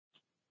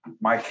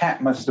My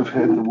cat must have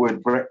heard the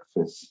word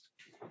breakfast.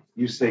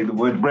 You say the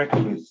word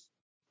breakfast.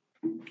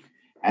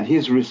 And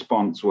his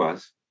response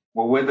was,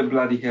 well, where the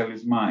bloody hell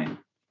is mine?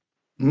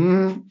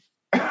 Mm.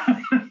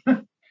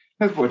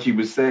 That's what he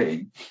was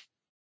saying.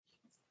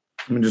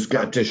 Let me just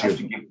get a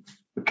tissue.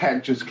 The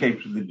cat just came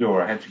to the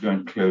door. I had to go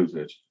and close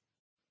it.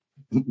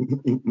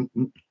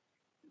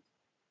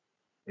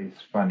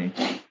 It's funny.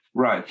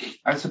 Right.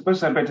 I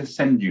suppose I better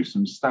send you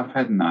some stuff,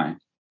 hadn't I?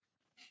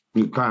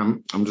 You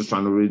can. I'm just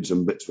trying to read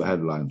some bits for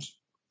headlines.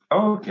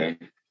 Oh, okay.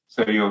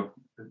 So you're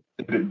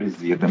a bit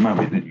busy at the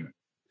moment, anyway.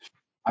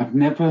 I've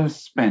never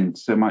spent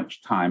so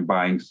much time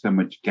buying so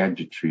much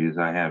gadgetry as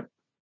I have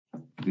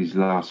these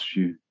last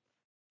few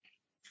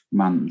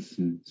months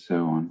and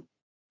so on.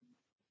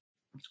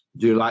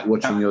 Do you like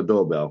watching your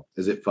doorbell?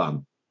 Is it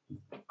fun?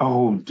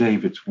 Oh,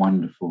 Dave, it's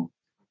wonderful.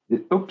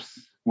 Oops,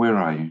 where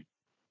are you?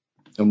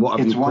 And what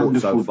have you caught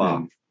so far?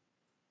 Dave.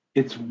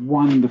 It's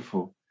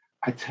wonderful.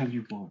 I tell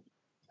you what.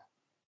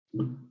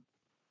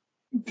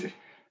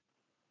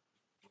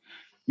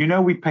 You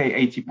know, we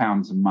pay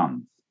 £80 a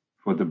month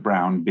for the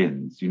brown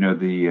bins. You know,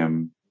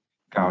 the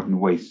garden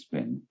waste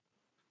bin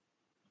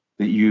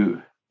that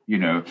you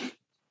know,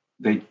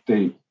 they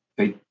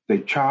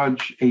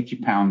charge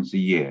 £80 a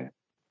year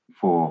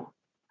for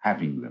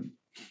having them.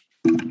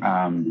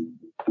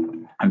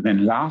 And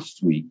then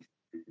last week,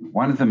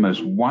 one of the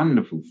most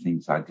wonderful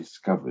things I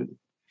discovered,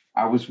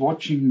 I was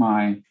watching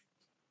my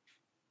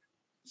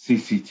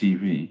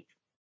CCTV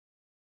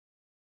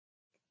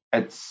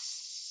at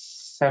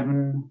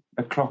 7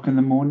 o'clock in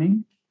the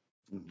morning.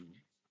 Mm-hmm.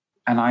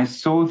 And I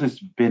saw this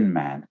bin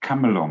man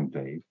come along,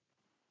 Dave,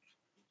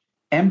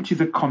 empty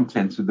the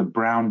contents of the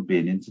brown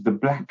bin into the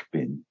black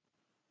bin.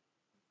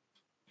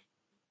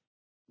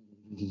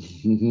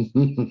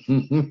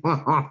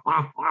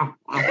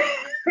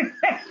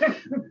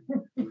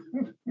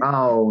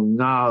 Oh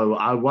no,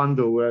 I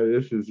wonder where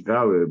this is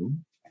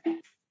going. I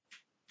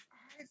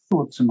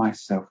thought to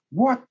myself,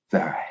 what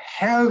the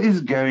hell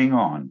is going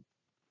on?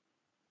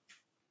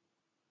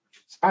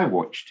 So I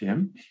watched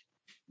him.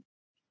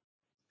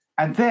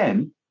 And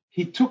then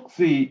he took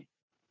the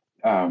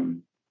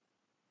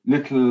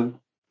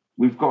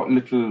we've got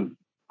little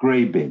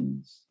grey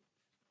bins,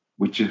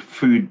 which are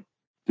food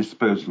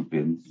disposal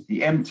bins.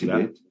 He emptied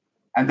it,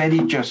 and then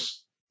he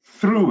just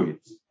threw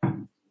it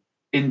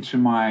into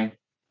my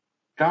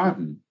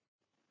garden.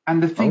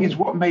 And the thing is,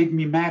 what made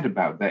me mad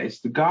about that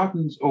is the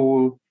garden's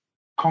all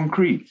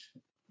concrete.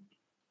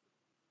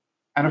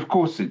 And of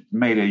course, it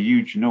made a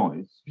huge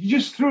noise. He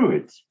just threw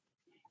it.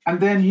 And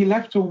then he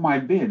left all my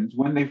bins.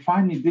 When they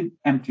finally did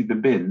empty the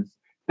bins,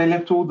 they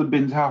left all the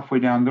bins halfway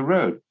down the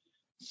road.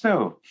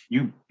 So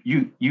you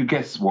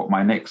guess what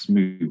my next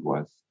move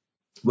was.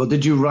 Well,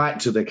 did you write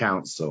to the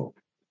council?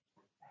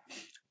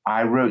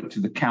 I wrote to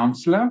the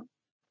councillor,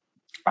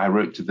 I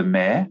wrote to the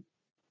mayor,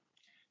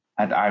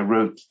 and I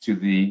wrote to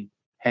the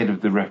head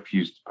of the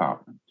refuse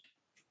department.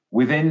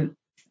 Within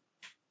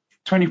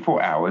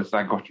 24 hours,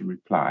 I got a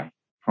reply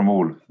from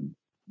all of them.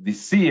 The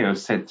CEO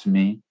said to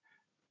me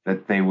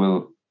that they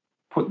will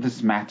put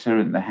this matter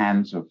in the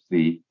hands of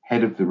the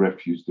head of the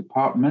refuse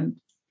department,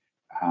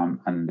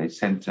 and they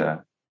sent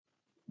a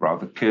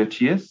rather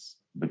courteous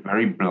but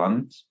very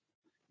blunt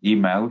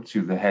email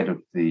to the head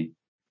of the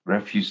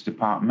refuse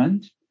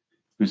department,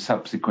 who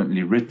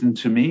subsequently written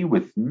to me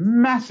with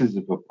masses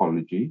of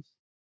apologies.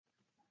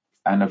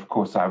 And of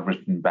course, I've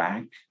written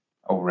back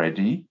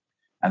already,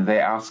 and they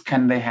asked,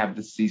 can they have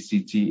the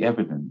CCT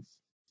evidence?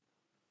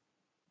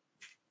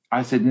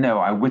 I said, no,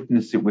 I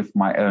witnessed it with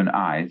my own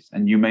eyes,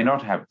 and you may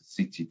not have the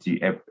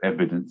CCT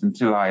evidence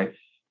until I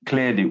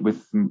cleared it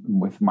with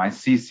my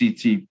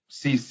CCTV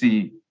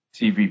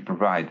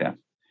provider,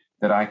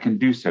 that I can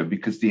do so,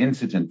 because the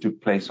incident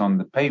took place on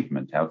the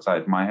pavement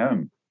outside my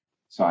home.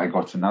 So I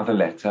got another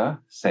letter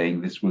saying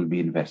this will be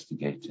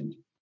investigated.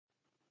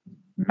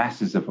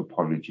 Masses of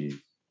apologies.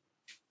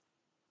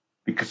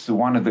 Because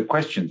one of the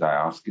questions I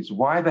ask is,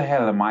 why the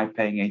hell am I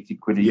paying 80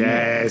 quid a year?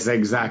 Yes,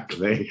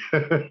 exactly.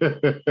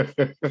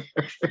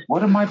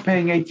 What am I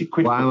paying 80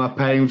 quid Why am I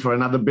paying for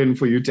another bin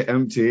for you to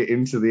empty it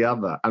into the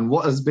other? And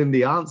what has been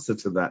the answer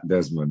to that,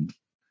 Desmond?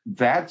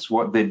 That's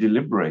what they're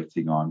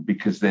deliberating on,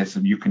 because there's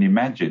some, you can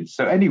imagine.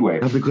 So anyway.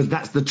 No, because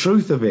that's the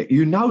truth of it.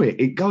 You know it.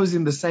 It goes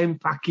in the same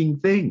fucking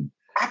thing.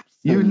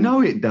 Absolutely. You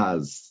know it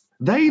does.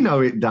 They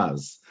know it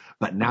does.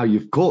 But now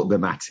you've caught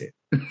them at it.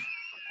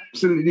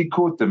 Absolutely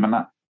caught them.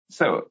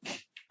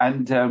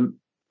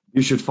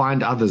 You should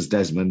find others,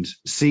 Desmond.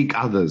 Seek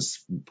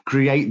others.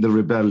 Create the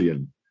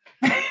rebellion.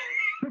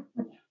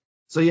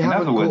 So you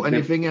haven't caught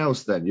anything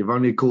else then? You've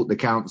only caught the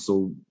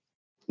council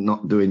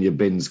not doing your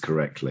bins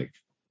correctly.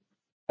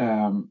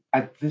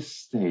 At this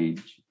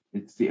stage,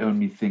 it's the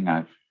only thing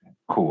I've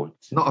caught.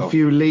 Not a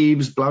few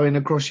leaves blowing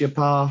across your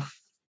path?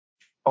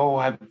 Oh,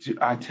 I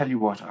tell you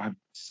what, I've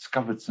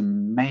discovered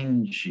some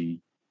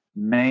mangy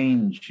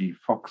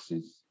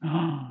foxes.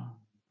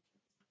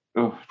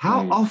 Oh,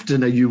 how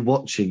often are you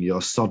watching your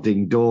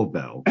sodding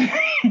doorbell?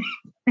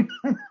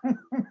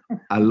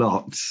 a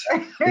lot.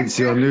 It's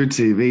your new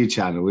TV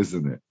channel,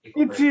 isn't it?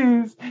 It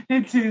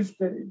is,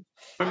 Dave.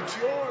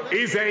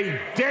 Is a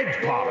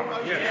dead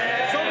parliament.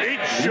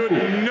 It should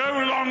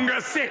no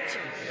longer sit.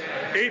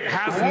 It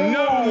has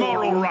no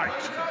moral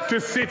right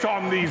to sit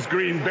on these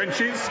green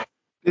benches.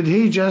 Did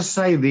he just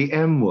say the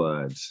M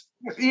word?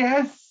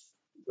 Yes.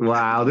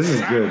 Wow, this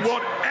is good. And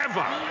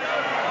whatever.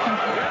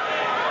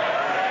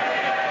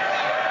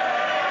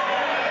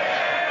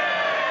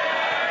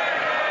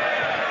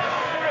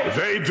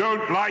 They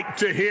don't like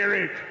to hear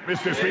it,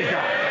 Mr.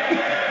 Speaker.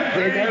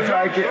 They don't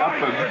like it,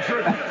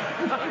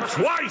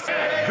 Twice.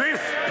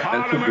 This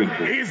parliament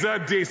is a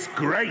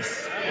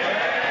disgrace.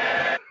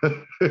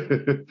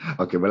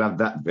 Okay, we'll have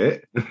that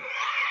bit.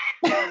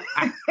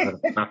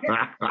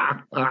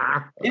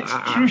 It's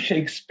true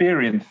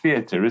Shakespearean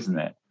theatre, isn't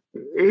it?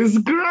 It's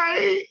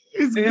great.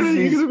 It's great.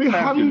 You're going to be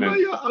hung by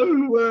your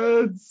own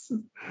words.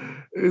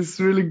 It's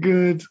really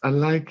good. I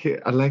like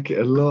it. I like it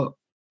a lot.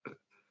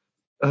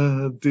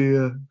 Oh,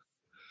 dear.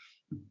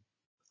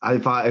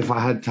 If I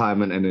had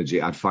time and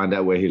energy, I'd find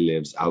out where he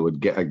lives. I would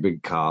get a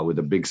big car with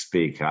a big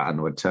speaker and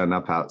I would turn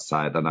up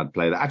outside and I'd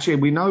play that. Actually,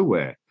 we know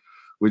where.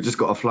 We just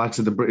got to fly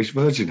to the British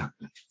Virgin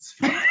Islands.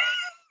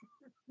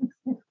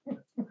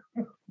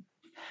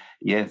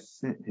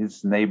 Yes,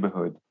 his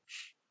neighbourhood.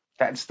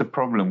 That's the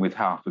problem with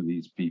half of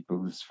these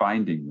people, is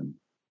finding them.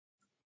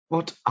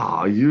 What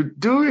are you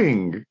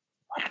doing?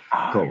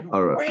 Cool.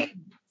 All right.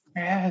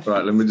 Yes. All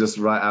right, let me just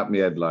write out my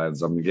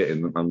headlines. I'm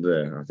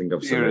there. I think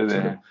I've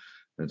selected it.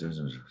 Do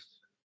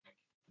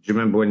you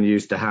remember when you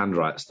used to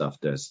handwrite stuff,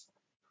 Des?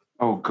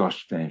 Oh,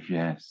 gosh, Dave,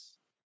 yes.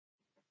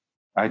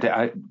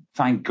 I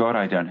thank God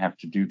I don't have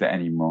to do that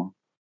anymore.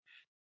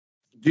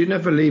 Do you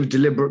never leave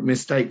deliberate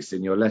mistakes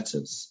in your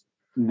letters?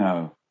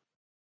 No.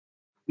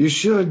 You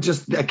should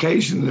just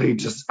occasionally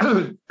just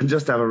have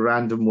a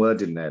random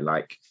word in there,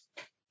 like,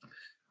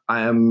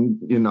 I am,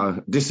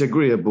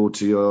 disagreeable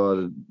to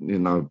your,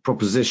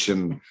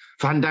 proposition,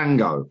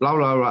 fandango, blah,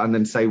 blah, blah, and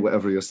then say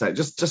whatever you're saying.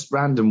 Just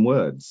random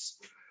words.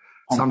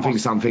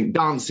 Something,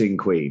 dancing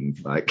queen,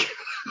 like,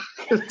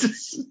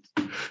 just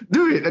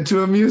do it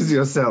to amuse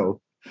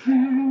yourself.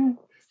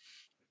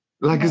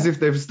 Like as if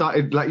they've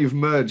started, like you've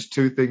merged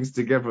two things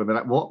together and they're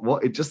like,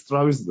 what? It just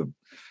throws them.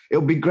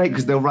 It'll be great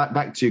because they'll write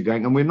back to you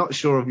going, and we're not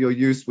sure of your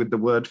use with the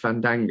word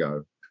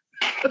fandango.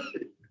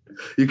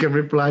 You can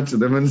reply to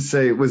them and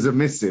say it was a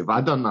missive. I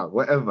don't know,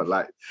 whatever.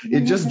 Like,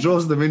 it just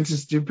draws them into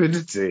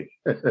stupidity.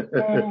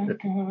 Oh,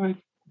 God.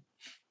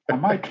 I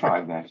might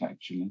try that,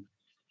 actually.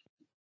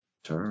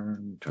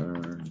 Turn.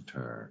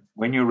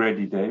 When you're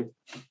ready, Dave.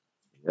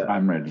 Yeah.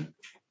 I'm ready.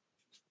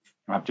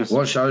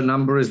 What show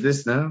number is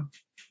this now?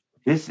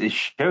 This is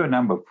show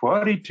number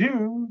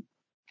 42.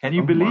 Can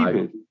you believe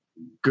it?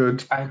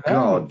 Good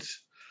God.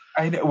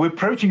 I know. We're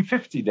approaching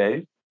 50,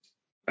 Dave.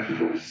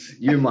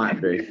 You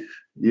might be.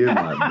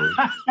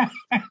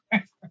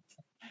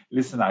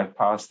 Listen, I've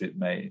passed it,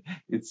 mate.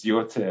 It's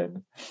your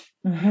turn.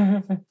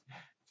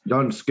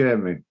 Don't scare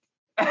me.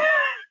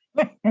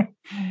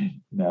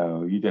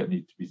 No, you don't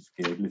need to be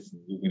scared.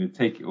 Listen, you're going to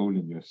take it all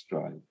in your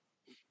stride.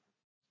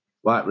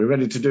 Right, we're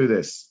ready to do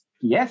this?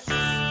 Yes.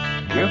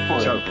 Go for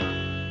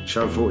it.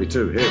 Show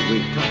 42. Here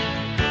we come.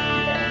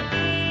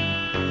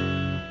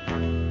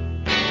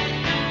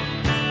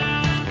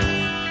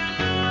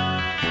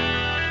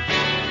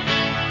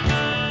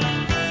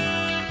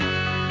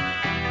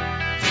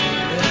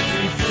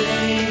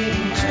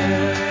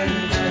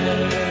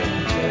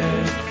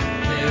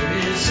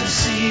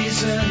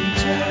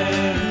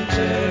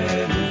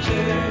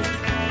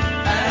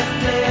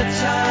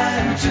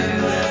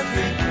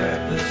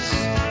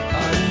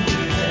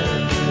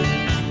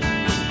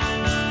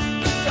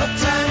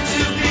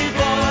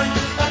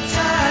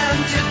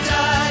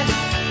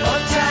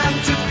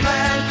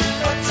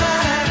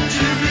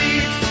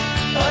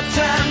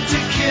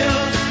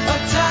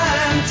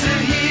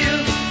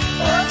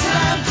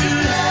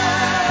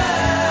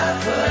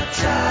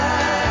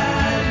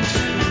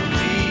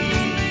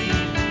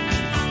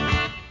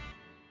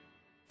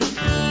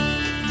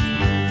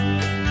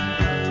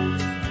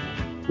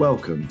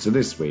 Welcome to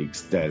this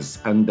week's Des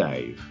and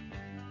Dave.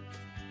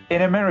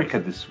 In America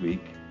this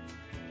week,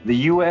 the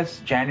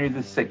U.S. January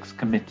the 6th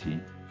committee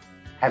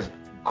has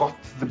got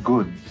the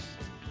goods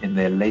in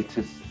their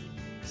latest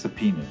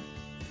subpoena.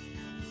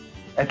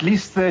 At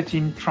least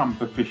 13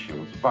 Trump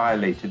officials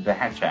violated the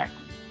Hatch Act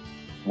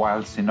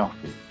whilst in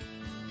office.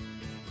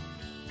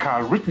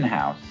 Kyle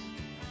Rittenhouse,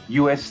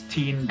 U.S.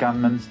 teen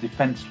gunman's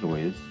defense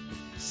lawyers,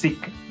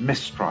 seek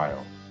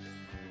mistrial.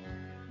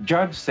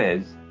 Judge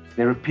says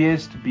there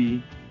appears to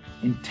be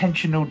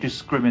intentional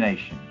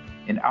discrimination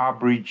in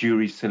Arbery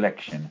jury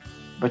selection,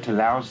 but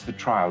allows the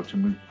trial to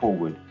move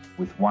forward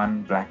with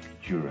one black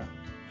juror.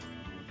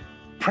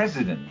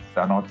 Presidents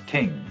are not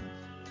kings,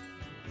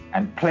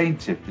 and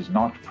plaintiff is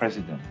not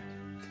president.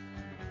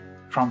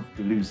 Trump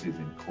loses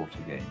in court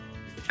again.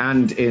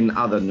 And in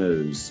other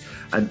news,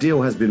 a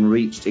deal has been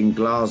reached in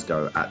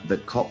Glasgow at the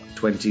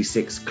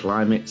COP26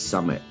 Climate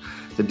Summit.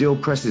 The deal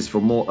presses for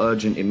more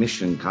urgent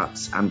emission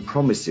cuts and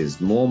promises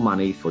more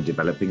money for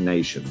developing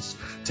nations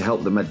to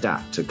help them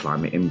adapt to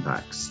climate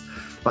impacts.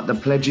 But the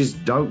pledges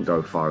don't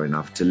go far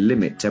enough to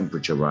limit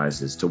temperature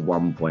rises to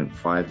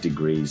 1.5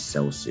 degrees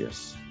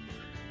Celsius.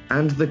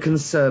 And the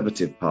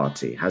Conservative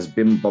Party has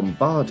been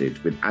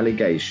bombarded with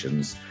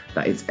allegations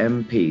that its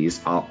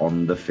MPs are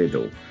on the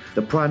fiddle.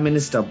 The Prime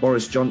Minister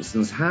Boris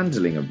Johnson's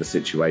handling of the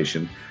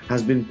situation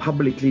has been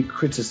publicly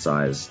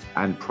criticised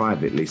and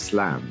privately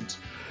slammed.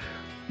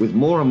 With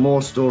more and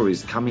more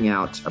stories coming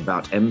out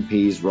about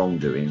MPs'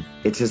 wrongdoing,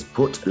 it has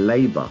put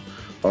Labour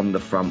on the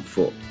front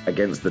foot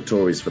against the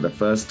Tories for the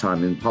first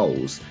time in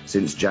polls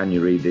since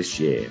January this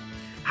year.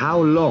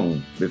 How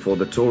long before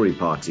the Tory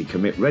party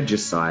commit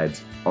regicide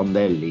on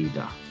their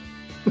leader?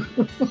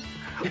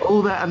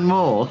 All that and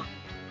more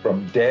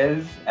from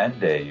Des and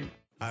Dave.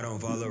 I don't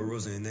follow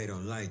rules and they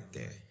don't like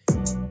that.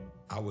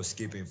 I was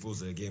skipping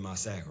fools to get my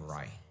sack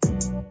right.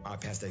 My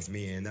past text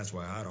me and that's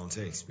why I don't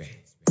text back.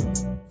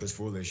 Cause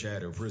foolish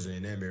out of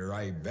prison and be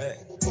right back.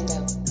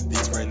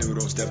 These brand new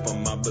don't step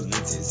on my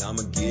Balenciagas.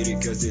 I'ma get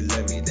it cause they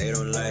let me. They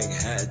don't like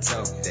how I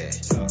talk that.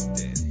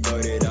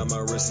 Put it on my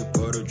wrist and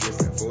put a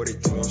dripping.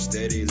 42 I'm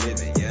steady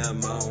living. Yeah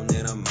I'm on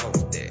and I'm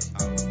off that.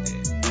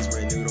 These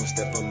brand new don't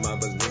step on my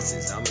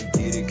Balenciagas. I'ma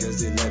get it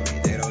cause they let me.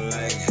 They don't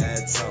like how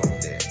I talk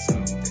that.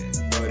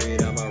 Put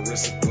it on my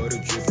wrist and put a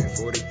dripping.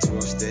 42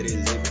 I'm steady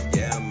living.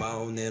 Yeah I'm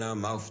on and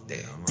I'm off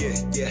that.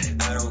 Yeah,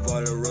 I don't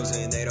follow rules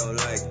and they don't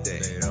like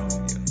that.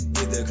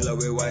 The club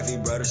with wifey,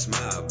 brother,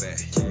 smile back.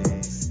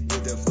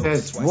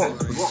 Yes, what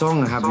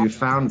song have you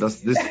found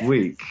us this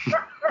week?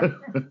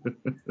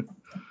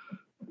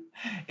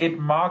 It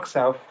marks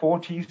our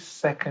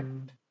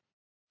 42nd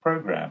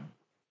program.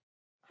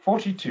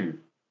 42.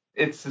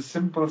 It's a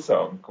simple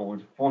song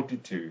called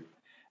 42.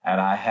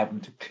 And I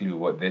haven't a clue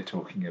what they're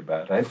talking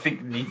about. I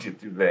think neither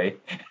do they.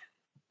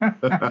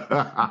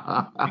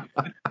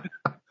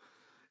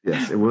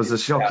 Yes, it was a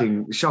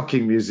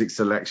shocking music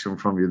selection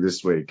from you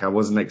this week. I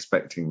wasn't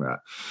expecting that.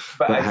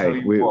 But I tell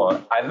you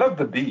what, I love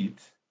the beat.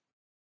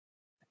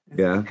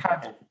 It's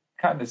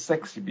kind of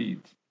sexy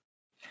beat.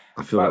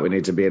 I feel like we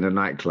need to be in a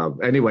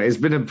nightclub. Anyway, it's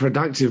been a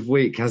productive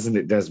week, hasn't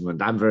it,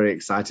 Desmond? I'm very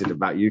excited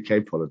about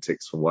UK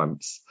politics for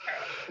once.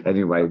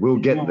 Anyway, we'll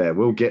get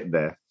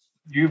there.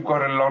 You've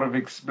got a lot of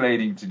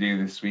explaining to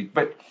do this week.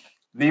 But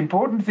the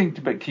important thing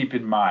to keep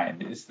in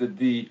mind is that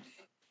the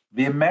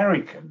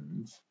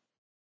Americans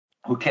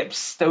who kept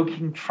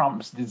stoking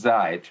Trump's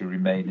desire to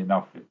remain in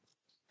office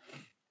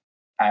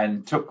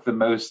and took the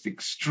most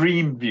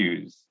extreme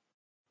views,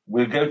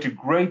 will go to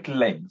great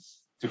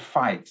lengths to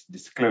fight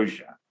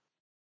disclosure.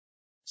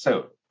 So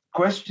the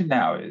question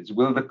now is,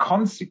 will the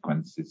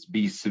consequences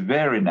be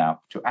severe enough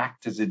to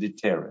act as a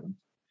deterrent?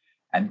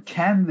 And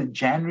can the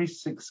January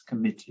 6th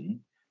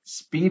committee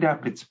speed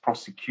up its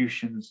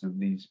prosecutions of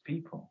these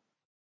people?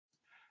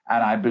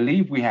 And I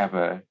believe we have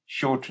a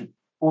short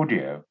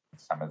audio.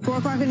 4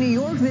 o'clock in New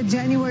York, the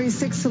January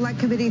 6th Select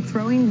Committee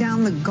throwing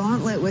down the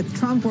gauntlet with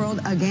Trump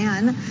world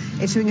again,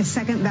 issuing a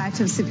second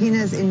batch of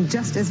subpoenas in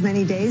just as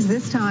many days,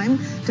 this time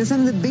to some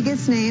of the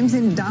biggest names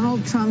in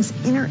Donald Trump's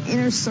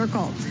inner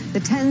circle. The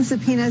 10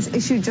 subpoenas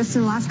issued just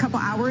in the last couple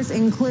hours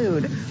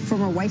include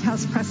former White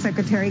House Press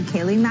Secretary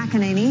Kayleigh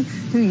McEnany,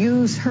 who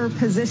used her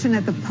position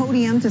at the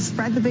podium to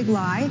spread the big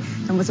lie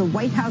and was a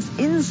White House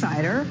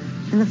insider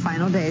in the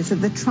final days of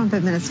the Trump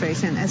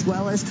administration, as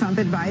well as Trump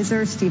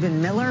advisor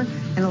Stephen Miller.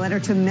 In a letter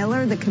to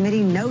Miller, the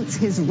committee notes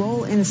his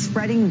role in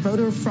spreading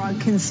voter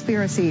fraud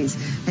conspiracies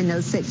and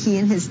notes that he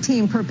and his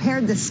team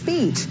prepared the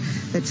speech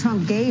that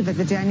Trump gave at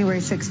the January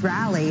 6th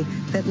rally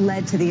that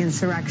led to the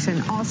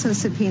insurrection. Also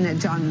subpoenaed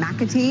John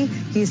McAtee.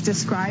 He's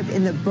described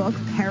in the book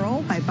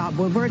Peril by Bob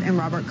Woodward and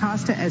Robert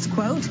Costa as,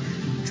 quote,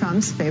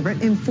 Trump's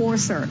favorite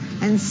enforcer.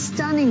 And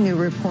stunning new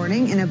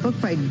reporting in a book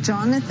by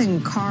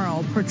Jonathan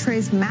Karl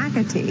portrays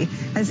McAtee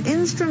as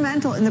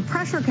instrumental in the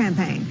pressure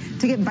campaign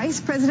to get Vice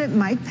President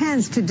Mike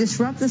Pence to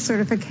disrupt the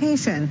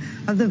certification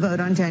of the vote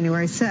on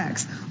January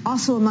 6th.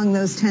 Also among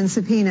those 10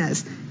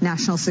 subpoenas,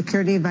 National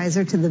Security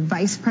Advisor to the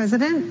Vice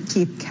President,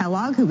 Keith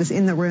Kellogg, who was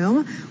in the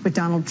room with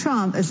Donald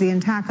Trump as the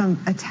attack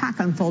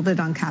unfolded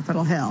on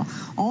Capitol Hill.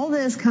 All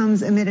this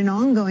comes amid an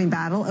ongoing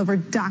battle over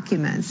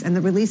documents and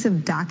the release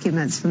of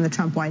documents from the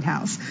Trump White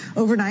House.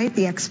 Overnight,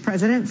 the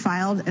ex-president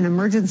filed an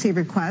emergency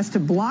request to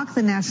block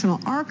the National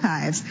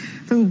Archives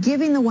from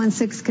giving the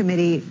 1-6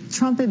 committee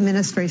Trump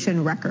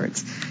administration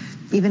records.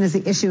 Even as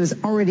the issue is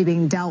already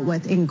being dealt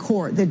with in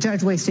court, the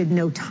judge wasted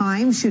no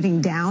time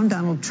shooting down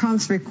Donald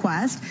Trump's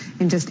request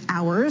in just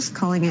hours,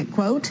 calling it,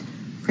 quote,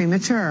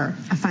 premature.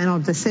 A final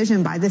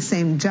decision by the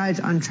same judge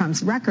on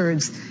Trump's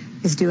records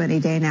is due any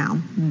day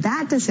now.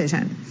 That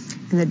decision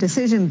and the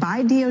decision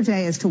by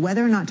DOJ as to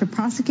whether or not to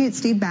prosecute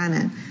Steve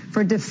Bannon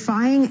for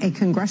defying a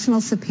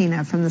congressional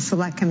subpoena from the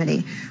Select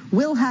Committee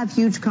will have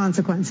huge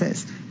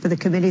consequences for the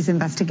committee's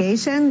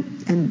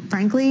investigation and,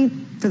 frankly,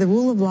 for the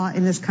rule of law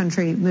in this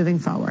country moving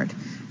forward.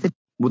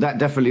 Well, that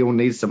definitely all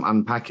needs some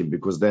unpacking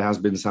because there has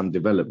been some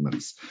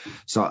developments.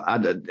 So I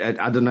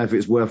don't know if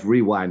it's worth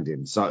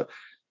rewinding. So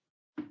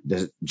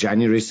the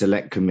January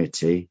Select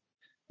Committee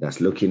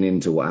that's looking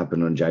into what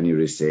happened on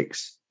January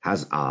 6th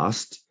has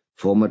asked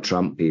former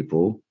Trump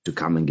people to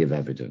come and give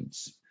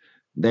evidence.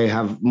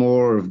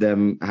 More of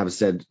them have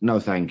said, no,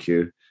 thank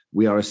you.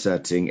 We are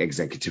asserting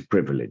executive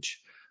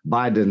privilege.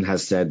 Biden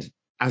has said,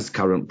 as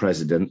current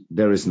president,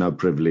 there is no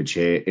privilege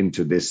here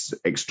into this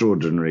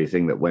extraordinary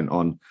thing that went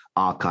on,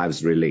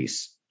 archives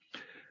release.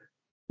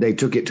 They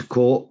took it to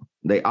court.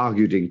 They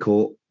argued in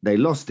court. They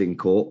lost in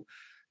court.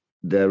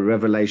 The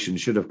revelation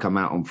should have come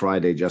out on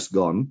Friday, just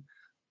gone,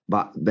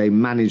 but they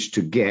managed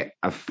to get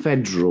a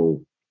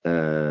federal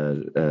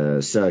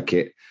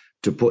circuit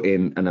to put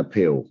in an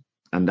appeal,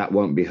 and that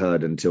won't be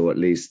heard until at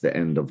least the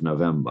end of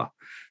November.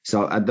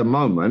 So at the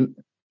moment,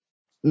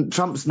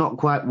 Trump's not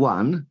quite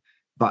won,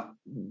 but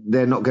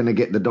they're not going to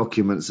get the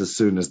documents as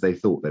soon as they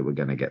thought they were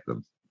going to get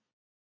them.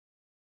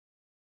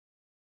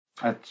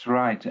 That's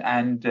right.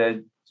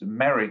 And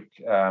Merrick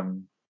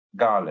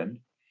Garland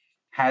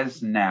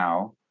has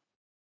now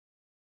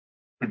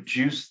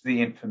produced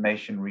the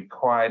information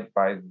required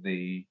by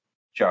the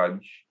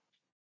judge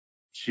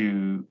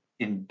to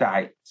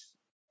indict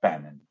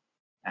Bannon.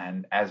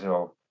 And as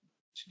of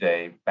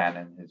today,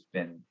 Bannon has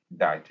been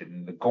indicted,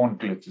 and the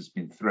gauntlet has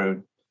been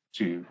thrown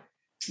to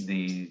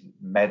the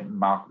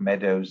Mark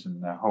Meadows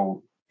and the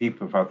whole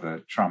heap of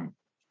other Trump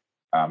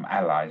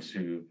allies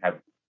who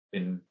have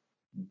been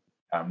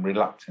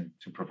reluctant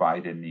to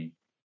provide any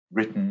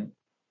written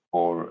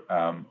or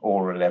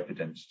oral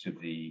evidence to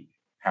the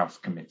House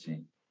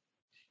committee.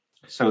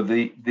 So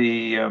the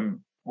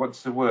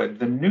what's the word?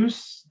 The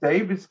noose,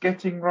 Dave, is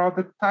getting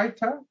rather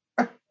tighter.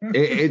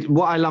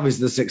 What I love is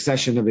the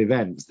succession of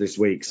events this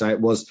week. So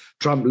it was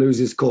Trump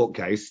loses court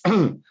case.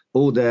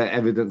 All the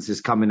evidence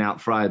is coming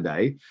out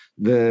Friday.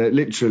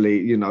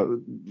 Literally,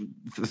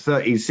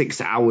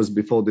 36 hours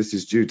before this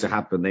is due to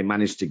happen, they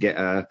managed to get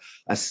a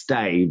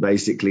stay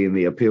basically in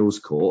the appeals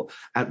court.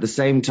 At the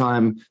same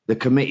time, the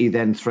committee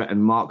then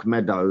threatened Mark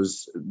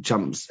Meadows,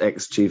 Trump's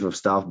ex-chief of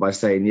staff, by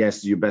saying,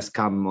 yes, you best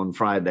come on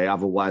Friday.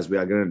 Otherwise, we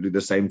are going to do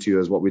the same to you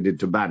as what we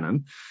did to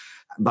Bannon.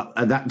 But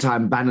at that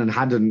time, Bannon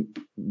hadn't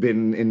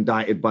been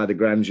indicted by the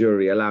grand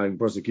jury, allowing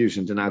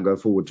prosecution to now go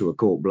forward to a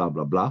court, blah,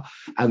 blah, blah.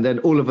 And then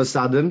all of a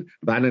sudden,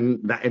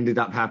 that ended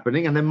up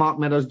happening. And then Mark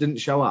Meadows didn't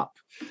show up.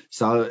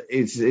 So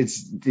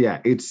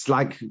it's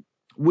like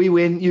we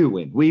win, you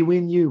win. We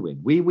win, you win.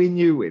 We win,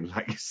 you win.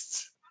 Like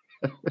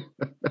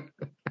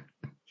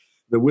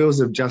the wheels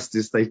of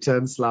justice, they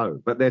turn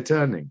slow, but they're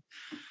turning.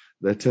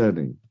 They're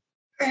turning.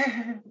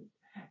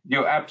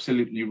 You're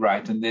absolutely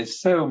right. And there's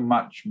so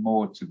much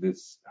more to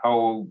this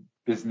whole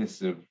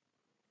business of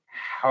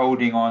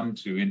holding on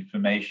to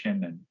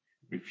information and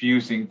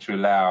refusing to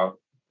allow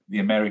the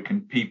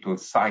American people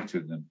sight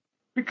of them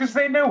because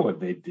they know what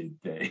they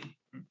did, Dave.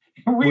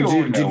 We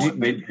all know what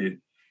they did.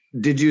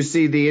 Did you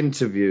see the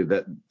interview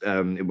that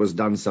it was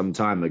done some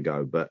time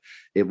ago, but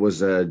it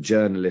was a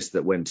journalist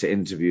that went to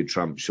interview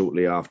Trump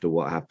shortly after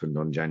what happened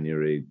on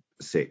January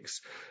 6th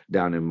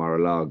down in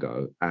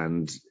Mar-a-Lago,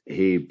 and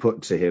he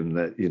put to him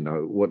that,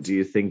 what do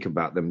you think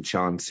about them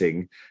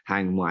chanting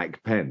 "Hang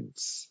Mike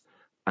Pence"?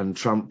 And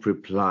Trump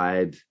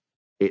replied,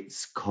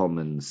 "It's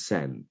common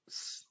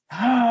sense."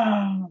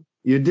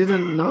 You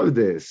didn't know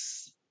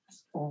this.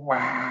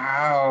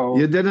 Wow.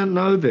 You didn't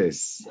know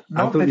this.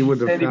 Not I thought you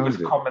would have found it.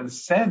 Was common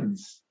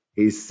sense.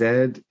 He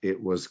said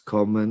it was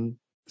common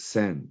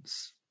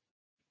sense.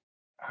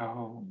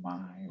 Oh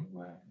my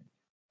word.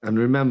 And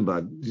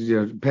remember,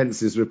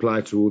 Pence's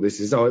reply to all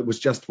this is, it was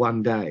just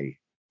one day.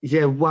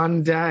 Yeah,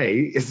 one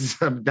day.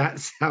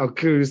 That's how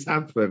coups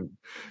happen.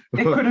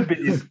 It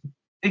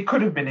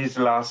could have been his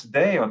last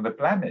day on the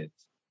planet.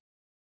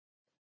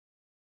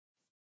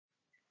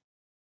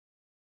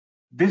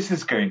 This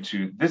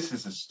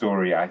is a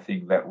story I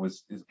think that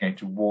is going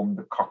to warm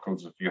the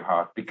cockles of your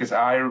heart, because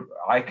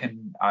I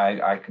can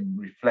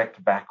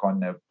reflect back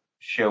on a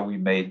show we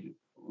made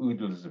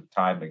oodles of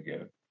time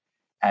ago,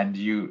 and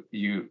you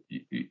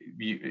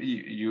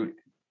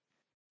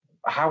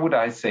how would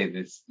I say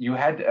this? You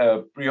had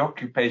a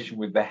preoccupation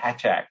with the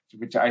Hatch Act,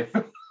 which I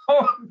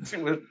thought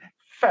was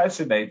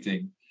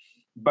fascinating,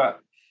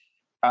 but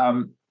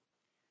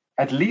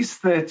at least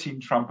 13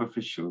 Trump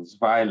officials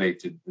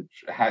violated the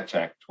Hatch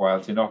Act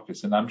whilst in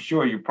office, and I'm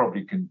sure you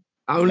probably can.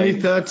 Only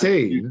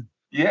 13?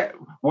 Yeah,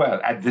 well,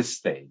 at this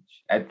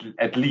stage,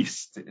 at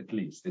least,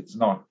 it's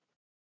not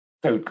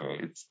total,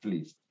 it's at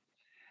least.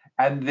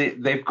 And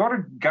they've got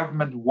a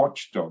government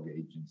watchdog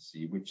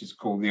agency, which is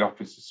called the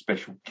Office of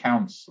Special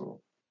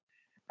Counsel,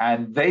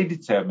 and they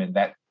determined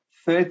that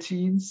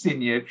 13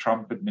 senior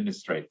Trump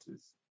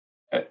administrators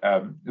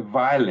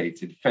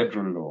violated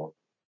federal law,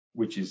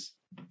 which is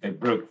they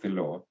broke the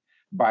law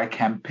by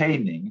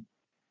campaigning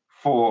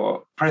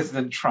for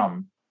President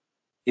Trump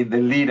in the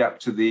lead up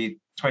to the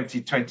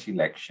 2020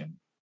 election,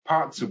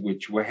 parts of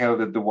which were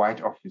held at the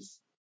White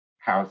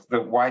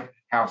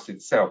House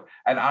itself.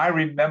 And I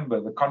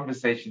remember the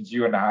conversations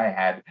you and I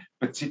had,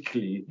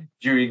 particularly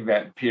during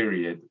that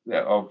period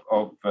of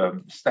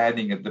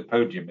standing at the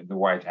podium in the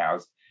White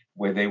House,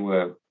 where they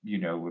were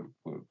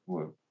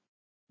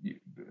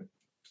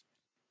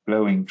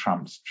blowing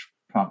Trump's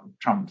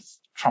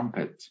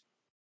trumpet.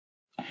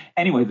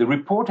 Anyway, the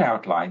report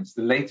outlines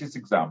the latest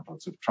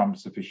examples of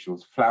Trump's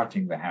officials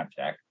flouting the Hatch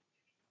Act,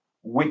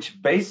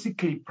 which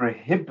basically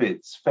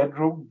prohibits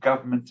federal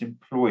government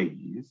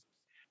employees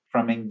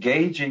from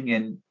engaging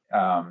in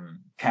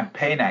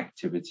campaign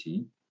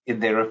activity in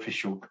their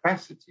official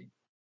capacity.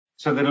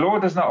 So the law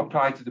does not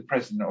apply to the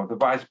president or the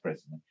vice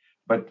president,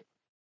 but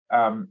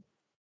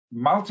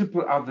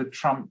multiple other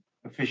Trump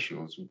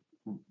officials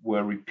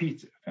were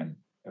repeat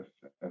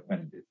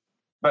offenders.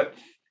 But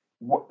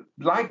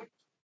like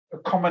a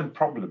common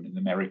problem in the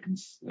American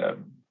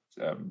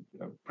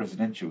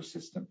presidential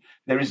system,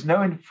 there is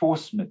no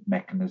enforcement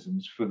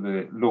mechanisms for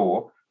the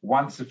law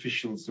once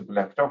officials have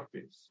left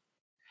office.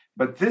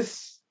 But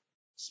this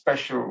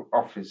special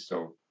office,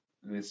 or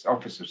this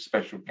Office of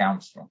Special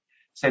Counsel,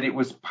 said it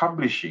was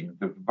publishing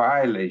the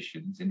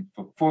violations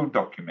for full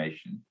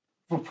documentation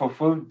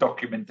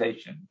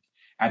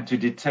and to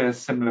deter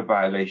similar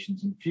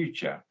violations in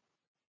future.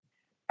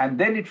 And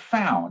then it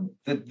found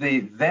that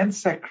the then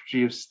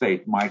Secretary of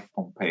State, Mike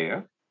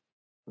Pompeo,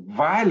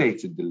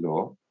 violated the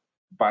law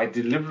by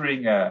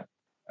delivering a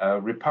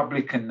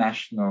Republican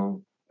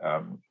National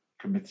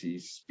Committee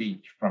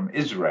speech from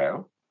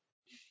Israel.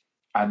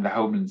 And the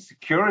Homeland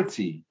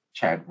Security,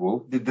 Chad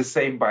Wolf, did the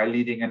same by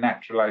leading a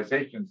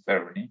naturalization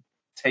ceremony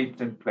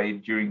taped and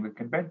played during the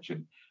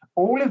convention.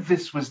 All of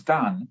this was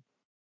done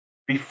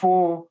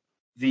before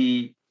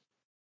it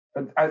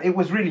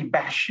was really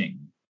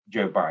bashing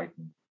Joe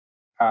Biden.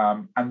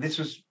 And this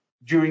was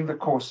during the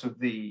course of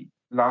the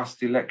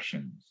last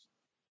elections.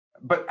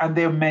 And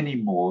there are many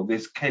more.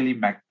 There's Kelly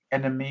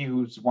McEnemy,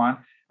 who's one.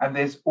 And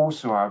there's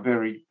also our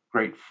very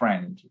great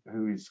friend,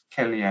 who is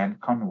Kellyanne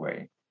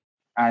Conway.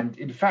 And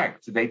in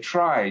fact, they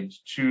tried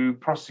to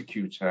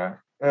prosecute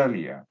her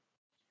earlier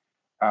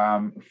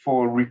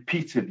for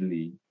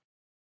repeatedly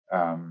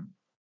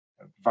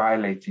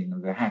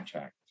violating the Hatch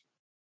Act.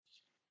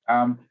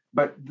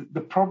 But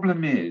the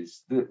problem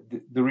is that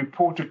the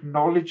report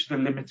acknowledged the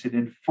limited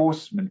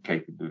enforcement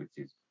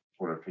capabilities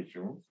for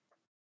officials.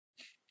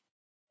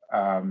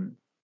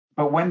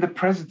 But when the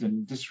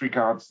president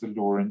disregards the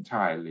law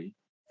entirely,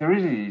 there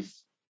really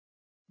is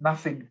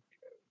nothing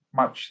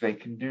much they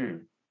can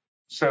do.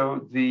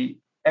 So the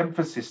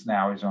emphasis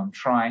now is on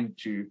trying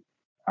to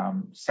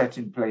set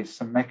in place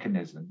some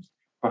mechanisms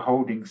for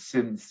holding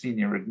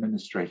senior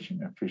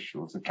administration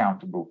officials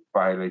accountable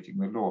for violating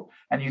the law.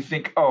 And you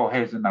think, oh,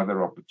 here's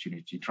another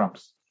opportunity Trump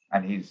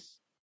and his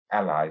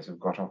allies have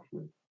got off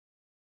with.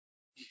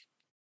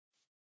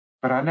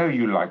 But I know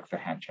you like the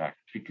Hatch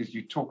Act because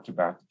you talked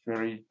about it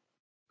very,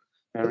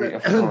 very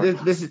the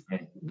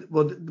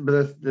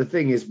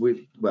thing is,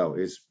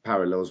 it's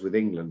parallels with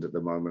England at the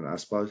moment, I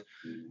suppose.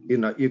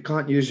 You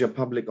can't use your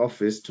public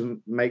office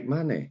to make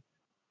money.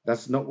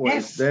 That's not what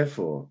it's there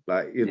for.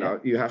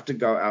 You have to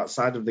go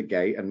outside of the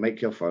gate and make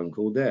your phone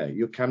call there.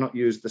 You cannot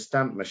use the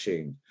stamp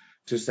machine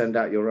to send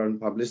out your own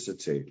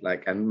publicity,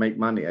 and make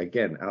money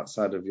again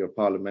outside of your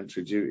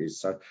parliamentary duties.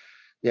 So,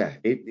 I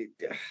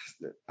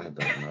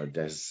don't know,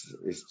 Des.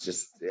 It's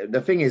just,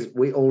 the thing is,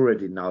 we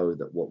already know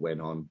that what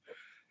went on.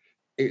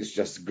 It's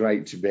just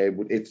great to be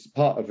able. It's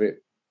part of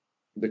it.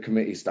 The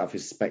committee stuff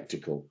is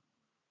spectacle.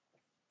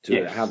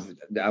 To have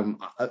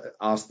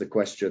ask the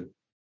question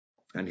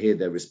and hear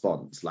their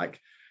response,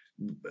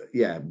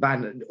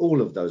 ban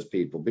all of those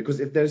people, because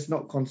if there's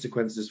not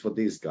consequences for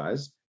these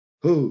guys,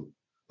 who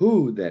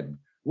then?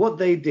 What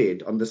they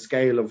did on the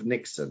scale of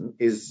Nixon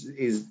is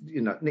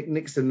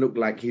Nixon looked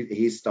like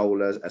he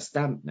stole a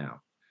stamp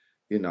now,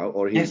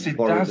 or he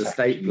borrowed a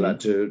stapler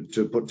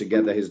to put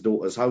together his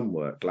daughter's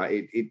homework.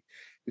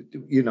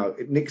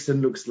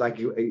 Nixon looks like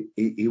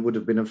he would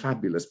have been a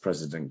fabulous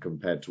president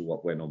compared to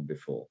what went on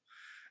before.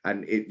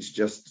 And it's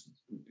just,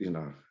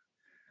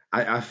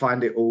 I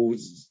find it all.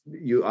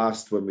 You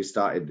asked when we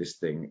started this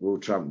thing, will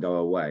Trump go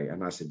away?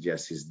 And I said,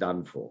 yes, he's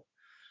done for.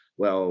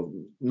 Well,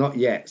 not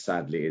yet,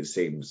 sadly, it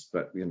seems.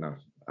 But,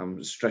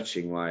 I'm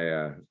stretching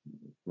my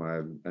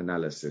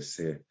analysis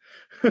here.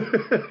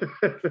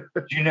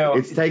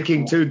 It's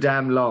taking too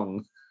damn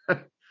long.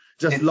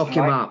 Just lock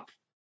him up.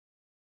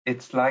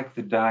 It's like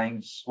the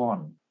dying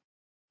swan.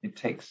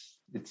 It's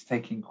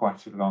taking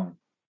quite a long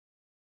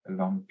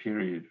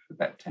period for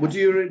that to happen. Well,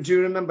 do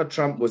you remember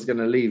Trump was going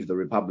to leave the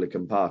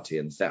Republican Party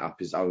and set up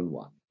his own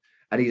one?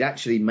 And he'd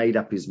actually made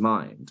up his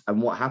mind.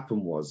 And what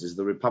happened was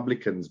the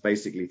Republicans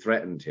basically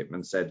threatened him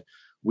and said,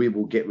 we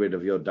will get rid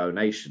of your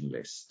donation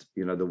list,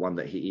 the one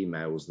that he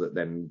emails that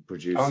then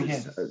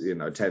produces,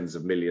 tens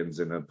of millions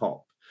in a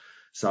pop.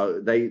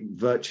 So they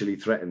virtually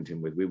threatened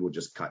him with, we will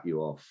just cut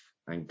you off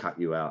and cut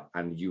you out,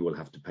 and you will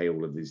have to pay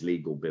all of these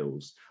legal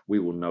bills. We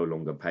will no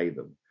longer pay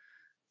them.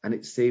 And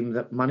it seemed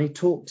that money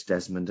talked,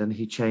 Desmond, and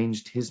he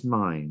changed his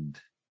mind.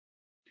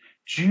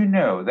 Do you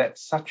know,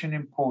 that's such an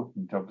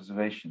important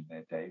observation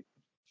there, Dave.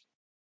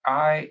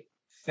 I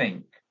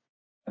think,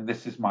 and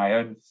this is my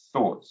own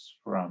thoughts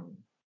from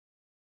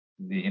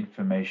the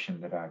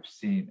information that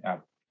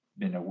I've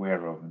been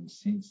aware of and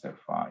seen so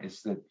far,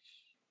 is that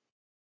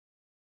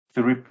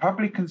the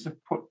Republicans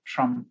have put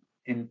Trump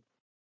in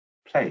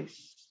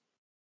place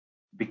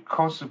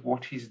because of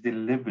what he's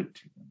delivered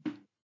to them.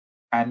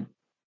 And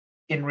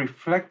in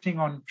reflecting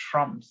on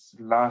Trump's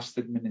last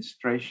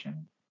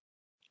administration,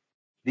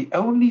 the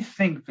only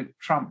thing that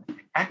Trump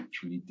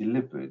actually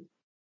delivered,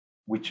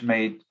 which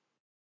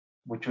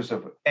was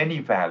of any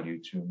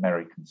value to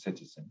American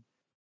citizens,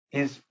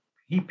 is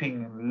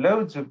heaping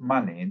loads of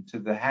money into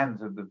the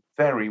hands of the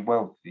very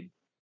wealthy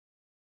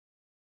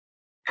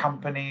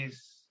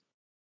companies,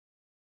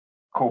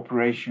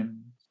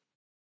 corporations,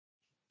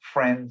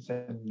 friends,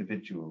 and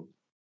individuals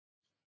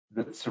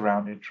that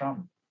surrounded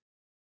Trump.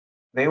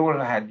 They all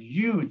had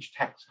huge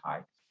tax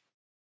hikes.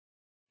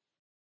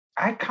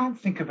 I can't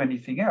think of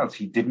anything else.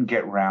 He didn't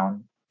get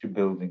round to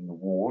building the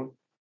wall.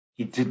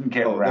 He didn't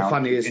get round. The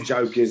funniest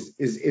joke is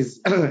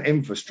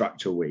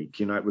infrastructure week.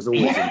 You know, it was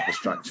always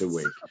infrastructure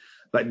week,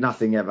 but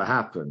nothing ever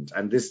happened.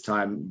 And this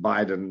time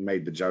Biden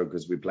made the joke,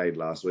 as we played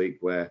last week,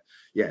 where,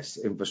 yes,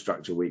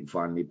 infrastructure week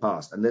finally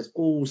passed. And there's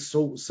all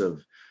sorts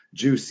of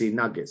juicy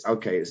nuggets.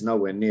 Okay, it's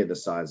nowhere near the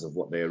size of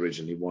what they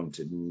originally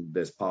wanted. And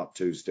there's part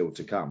 2 still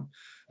to come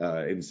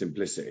in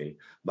simplicity.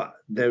 But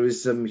there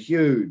is some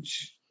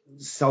huge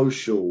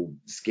social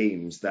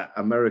schemes that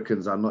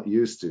Americans are not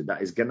used to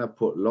that is going to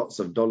put lots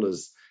of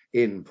dollars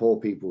in poor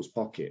people's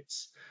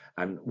pockets.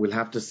 And we'll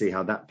have to see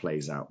how that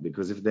plays out,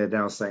 because if they're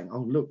now saying,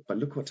 oh, look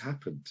what's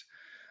happened.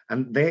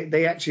 And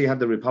they actually had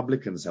the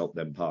Republicans help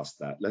them pass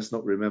that. Let's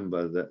not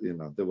remember that, you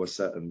know, there were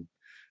certain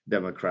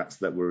Democrats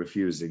that were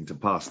refusing to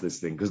pass this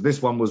thing, because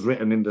this one was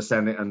written in the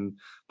Senate and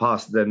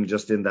passed then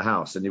just in the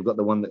House. And you've got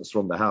the one that's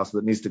from the House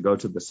that needs to go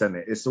to the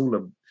Senate. It's all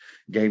a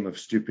game of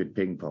stupid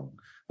ping pong.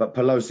 But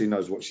Pelosi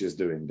knows what she's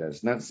doing, Des.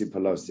 Nancy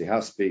Pelosi,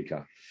 House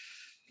Speaker.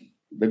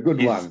 The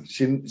good one.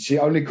 She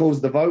only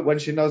calls the vote when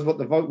she knows what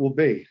the vote will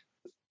be.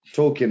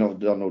 Talking of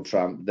Donald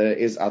Trump, there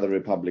is other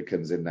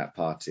Republicans in that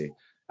party.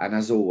 And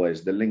as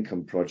always, the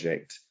Lincoln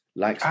Project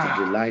likes to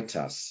delight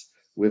us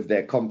with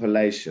their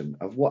compilation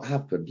of what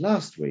happened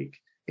last week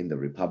in the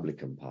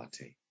Republican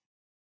Party.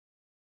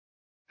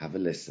 Have a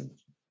listen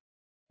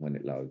when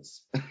it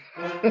loads.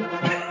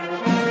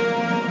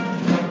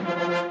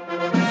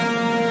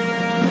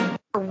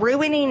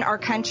 Ruining our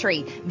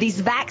country, these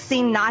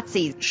vaccine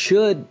Nazis.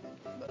 Should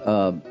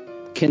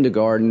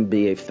kindergarten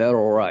be a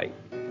federal right?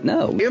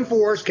 No.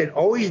 InfoWars can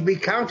always be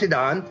counted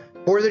on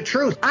for the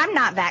truth. I'm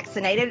not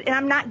vaccinated, and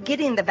I'm not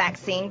getting the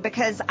vaccine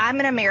because I'm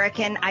an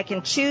American. I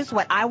can choose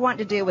what I want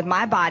to do with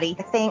my body.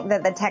 I think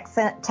that the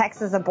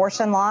Texas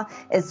abortion law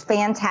is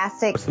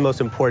fantastic. What's the most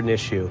important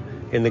issue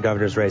in the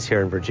governor's race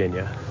here in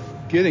Virginia?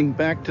 Getting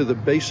back to the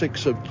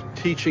basics of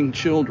teaching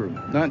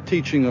children, not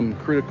teaching them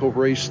critical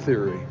race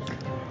theory.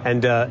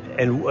 And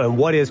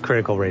what is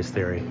critical race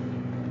theory?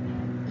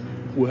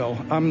 Well,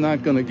 I'm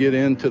not going to get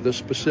into the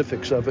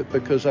specifics of it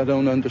because I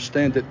don't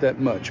understand it that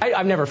much.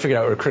 I've never figured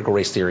out what critical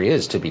race theory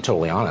is, to be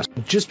totally honest.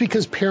 Just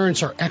because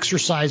parents are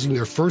exercising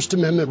their First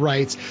Amendment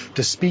rights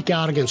to speak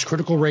out against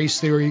critical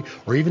race theory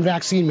or even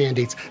vaccine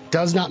mandates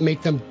does not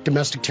make them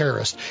domestic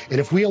terrorists. And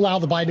if we allow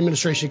the Biden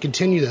administration to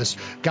continue this,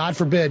 God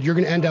forbid, you're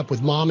going to end up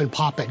with mom and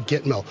pop at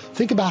Gitmo.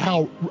 Think about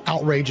how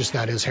outrageous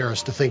that is,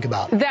 Harris, to think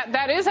about.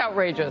 That is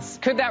outrageous.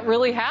 Could that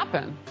really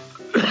happen?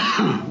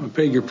 I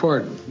beg your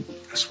pardon.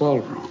 I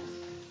swallowed wrong.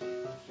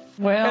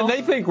 Well, and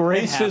they think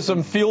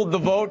racism fueled the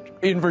vote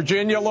in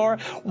Virginia, Laura.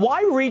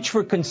 Why reach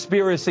for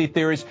conspiracy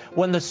theories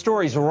when the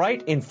story's right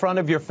in front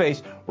of your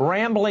face,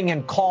 rambling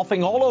and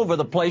coughing all over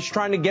the place,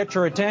 trying to get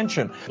your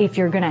attention? If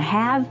you're going to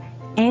have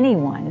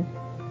anyone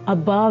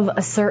above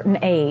a certain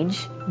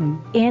age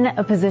in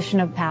a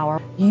position of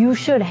power, you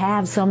should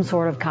have some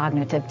sort of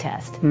cognitive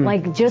test.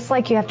 Just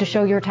like you have to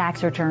show your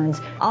tax returns.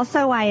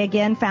 Also, I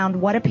again found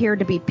what appeared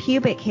to be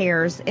pubic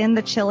hairs in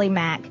the Chili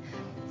Mac.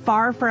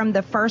 Far from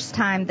the first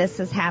time this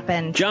has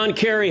happened. John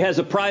Kerry has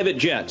a private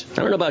jet. I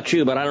don't know about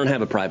you, but I don't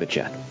have a private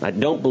jet. I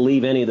don't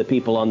believe any of the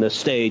people on this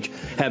stage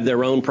have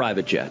their own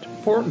private jet.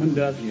 Portman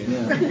does.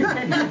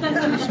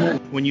 Yeah.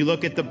 When you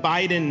look at the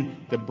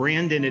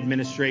Brandon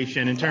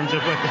administration in terms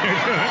of what they're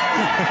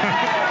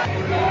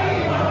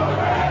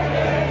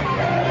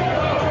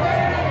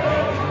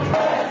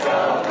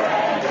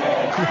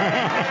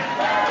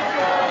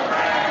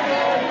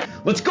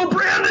doing. Let's go,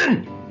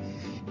 Brandon!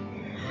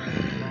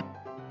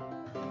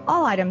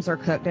 All items are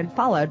cooked and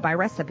followed by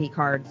recipe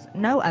cards.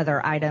 No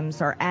other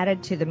items are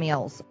added to the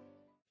meals.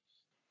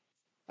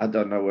 I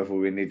don't know whether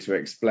we need to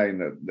explain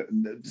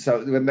that.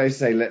 So when they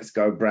say, let's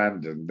go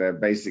Brandon, they're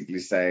basically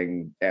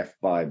saying F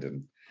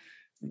Biden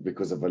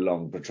because of a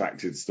long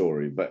protracted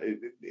story. But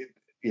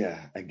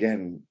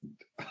again,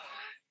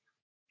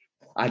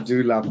 I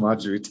do love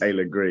Marjorie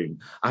Taylor Greene.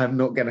 I'm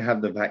not going to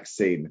have the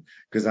vaccine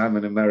because I'm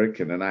an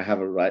American and I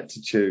have a right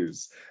to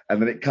choose.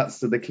 And then it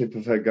cuts to the clip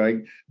of her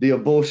going, the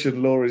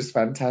abortion law is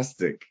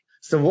fantastic.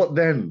 So what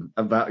then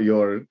about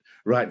your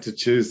right to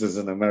choose as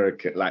an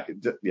American?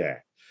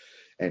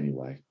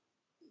 Anyway,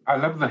 I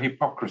love the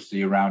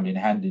hypocrisy around in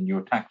handing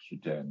your tax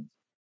returns.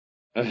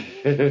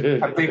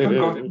 Have they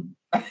forgotten?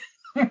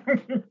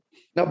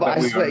 No, but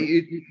I swear,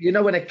 you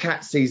know when a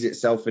cat sees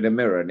itself in a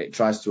mirror and it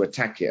tries to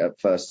attack it at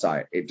first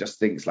sight, it just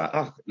thinks like,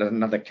 oh,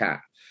 another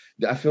cat.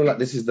 I feel like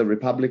this is the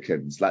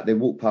Republicans. Like they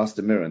walk past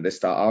the mirror and they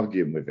start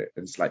arguing with it.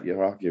 And it's like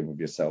you're arguing with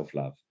yourself,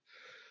 love.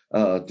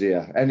 Oh,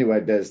 dear. Anyway,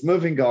 Des,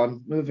 moving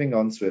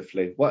on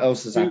swiftly. What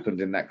else has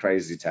happened in that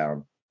crazy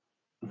town?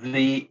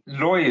 The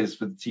lawyers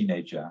for the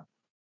teenager,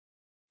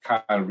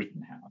 Kyle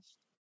Rittenhouse,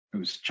 who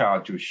was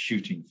charged with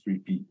shooting 3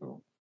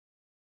 people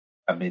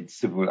amid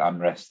civil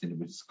unrest in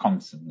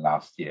Wisconsin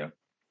last year,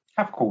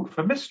 have called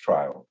for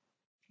mistrial.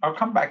 I'll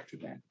come back to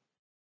that.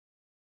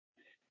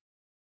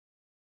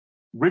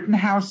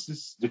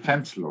 Rittenhouse's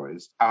defense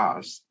lawyers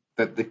asked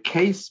that the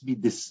case be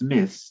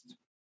dismissed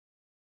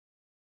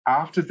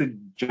after the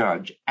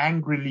judge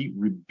angrily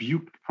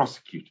rebuked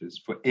prosecutors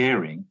for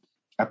airing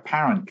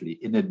apparently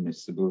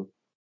inadmissible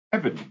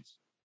evidence.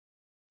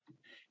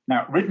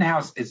 Now,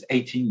 Rittenhouse is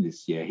 18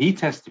 this year. He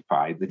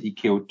testified that he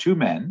killed 2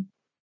 men,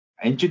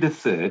 injured a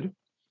third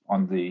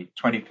on the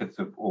 25th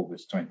of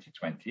August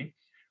 2020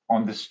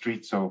 on the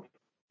streets of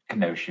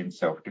Kenosha in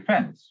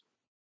self-defense.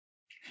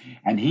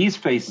 And he's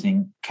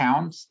facing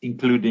counts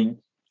including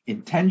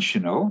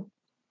intentional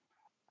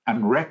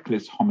and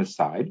reckless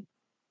homicide,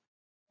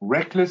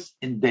 reckless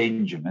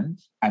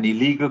endangerment, and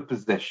illegal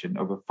possession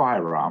of a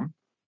firearm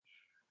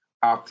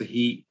after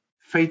he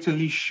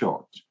fatally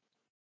shot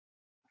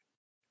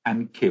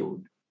and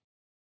killed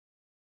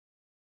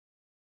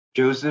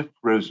Joseph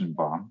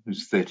Rosenbaum,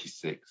 who's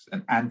 36,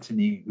 and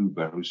Anthony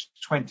Hoover, who's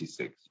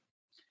 26.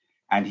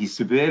 And he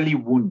severely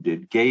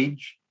wounded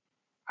Gage.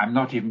 I'm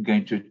not even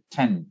going to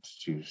attempt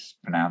to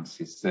pronounce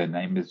his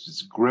surname.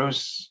 It's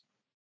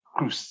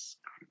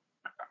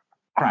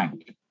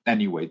Crank.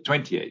 Anyway,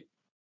 28.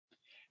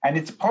 And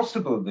it's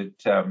possible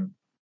that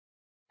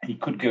he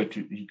could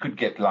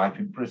get life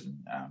in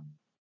prison,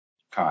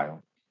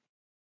 Kyle.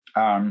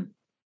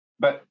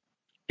 But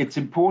it's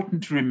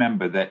important to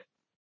remember that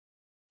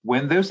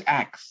when those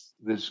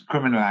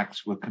criminal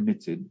acts were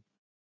committed,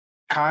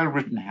 Kyle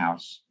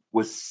Rittenhouse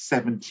was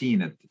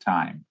 17 at the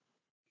time,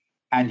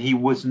 and he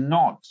was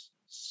not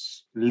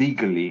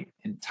legally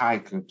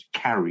entitled to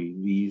carry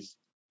these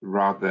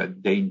rather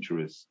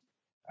dangerous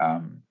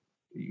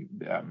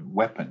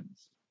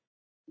weapons.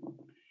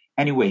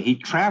 Anyway, he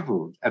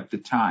traveled at the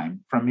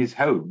time from his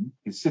home,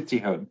 his city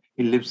home.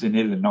 He lives in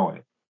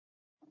Illinois.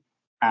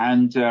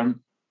 And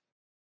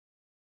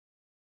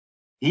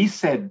he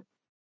said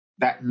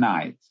that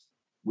night,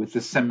 with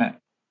a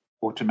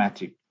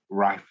semi-automatic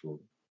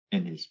rifle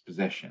in his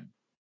possession,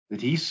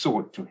 that he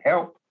sought to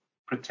help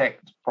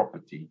protect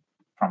property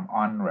from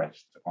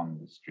unrest on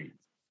the streets.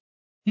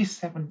 He's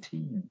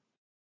 17.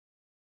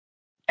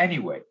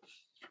 Anyway,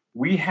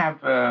 we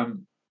have a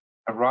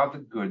rather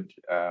good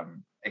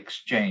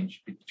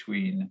exchange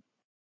between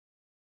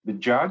the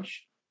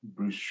judge,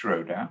 Bruce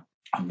Schroeder,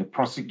 and the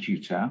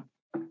prosecutor,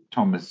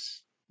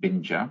 Thomas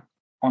Binger,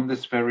 on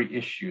this very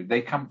issue. They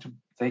come to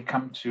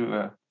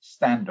a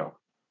standoff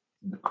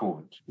in the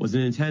court. It was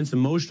an intense,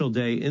 emotional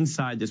day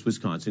inside this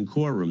Wisconsin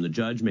courtroom. The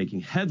judge making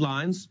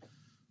headlines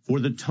for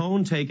the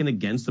tone taken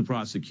against the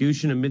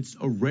prosecution amidst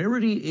a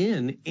rarity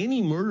in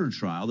any murder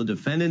trial, the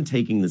defendant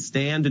taking the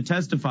stand to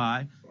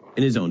testify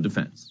in his own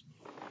defense.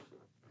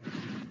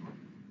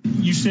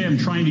 You say I'm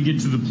trying to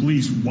get to the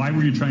police. Why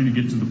were you trying to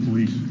get to the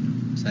police?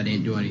 Because I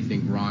didn't do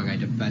anything wrong. I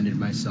defended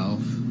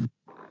myself.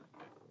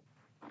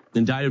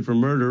 Indicted for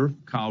murder,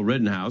 Kyle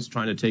Rittenhouse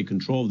trying to take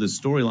control of this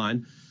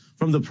storyline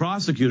from the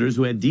prosecutors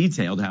who had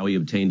detailed how he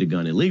obtained a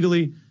gun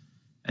illegally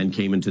and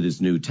came into this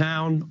new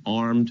town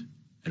armed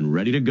and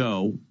ready to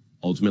go,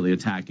 ultimately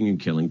attacking and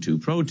killing 2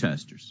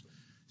 protesters.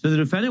 So the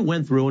defendant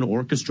went through an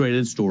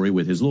orchestrated story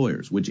with his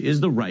lawyers, which is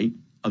the right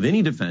of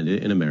any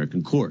defendant in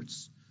American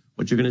courts.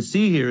 What you're going to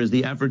see here is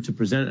the effort to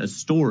present a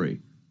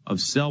story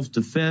of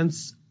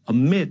self-defense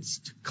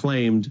amidst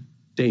claimed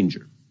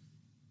danger.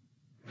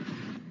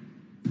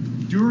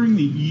 During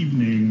the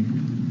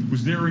evening,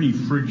 was there any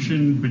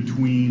friction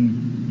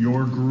between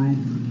your group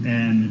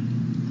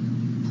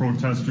and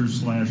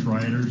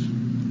protesters/rioters?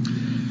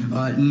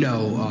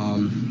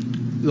 No.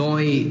 The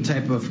only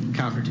type of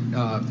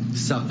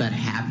stuff that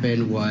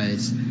happened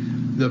was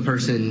the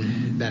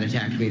person that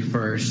attacked me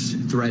first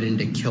threatened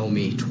to kill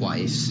me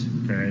twice.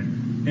 Okay.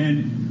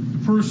 And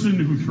the person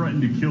who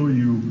threatened to kill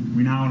you,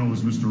 we now know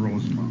is Mr.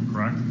 Rosenbaum,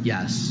 correct?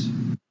 Yes.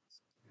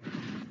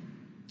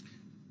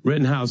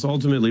 Rittenhouse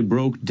ultimately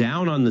broke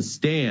down on the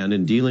stand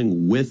in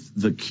dealing with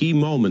the key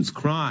moments,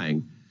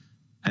 crying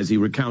as he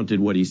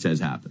recounted what he says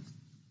happened.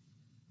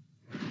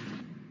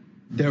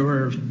 There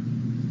were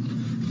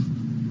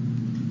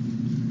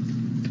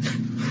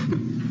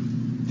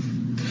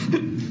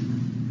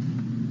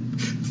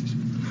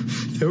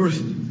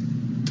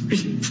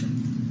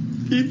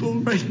people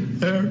right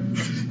there.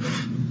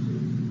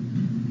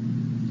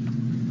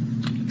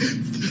 Take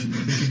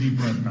a deep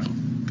breath, Kyle.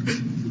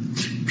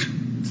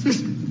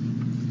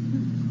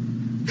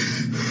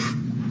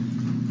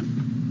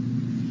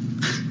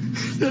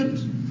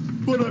 That's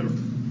what I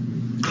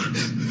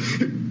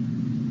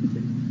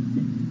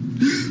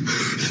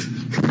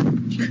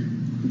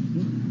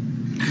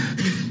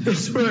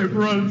That's right,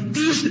 Ron.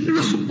 We're going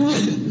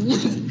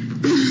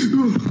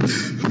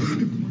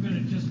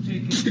to just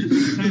take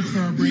it. Time for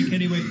our break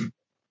anyway.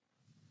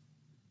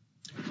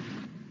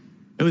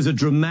 It was a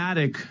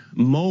dramatic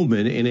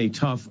moment in a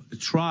tough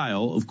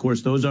trial. Of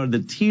course, those are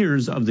the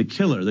tears of the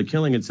killer. The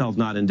killing itself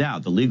not in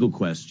doubt. The legal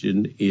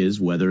question is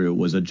whether it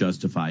was a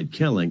justified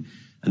killing.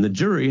 And the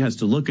jury has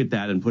to look at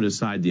that and put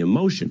aside the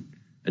emotion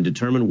and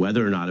determine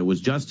whether or not it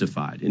was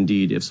justified.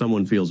 Indeed, if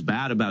someone feels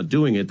bad about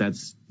doing it,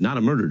 that's not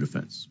a murder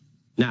defense.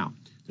 Now,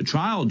 the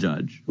trial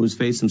judge, who has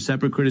faced some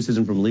separate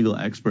criticism from legal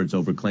experts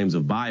over claims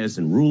of bias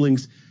and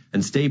rulings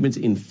and statements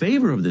in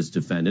favor of this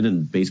defendant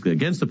and basically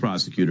against the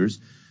prosecutors,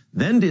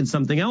 then did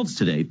something else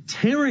today,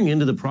 tearing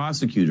into the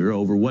prosecutor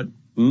over what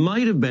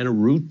might have been a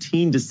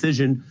routine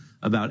decision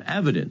about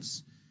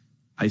evidence.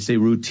 I say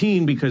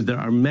routine because there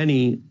are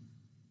many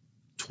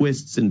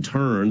twists and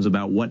turns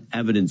about what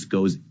evidence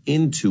goes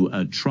into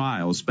a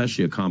trial,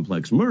 especially a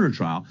complex murder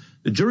trial.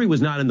 The jury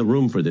was not in the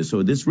room for this,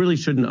 so this really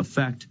shouldn't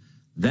affect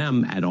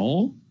them at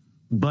all,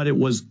 but it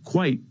was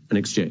quite an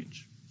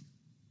exchange.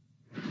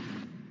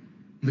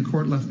 The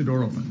court left the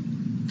door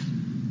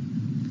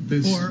open.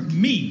 For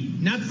me,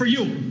 not for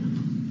you.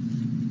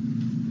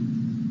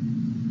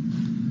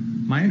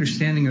 My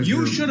understanding of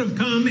you should have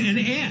come and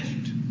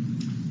asked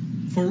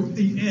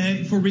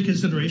for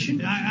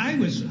reconsideration. I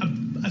was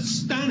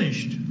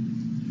astonished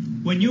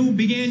when you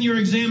began your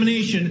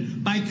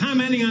examination by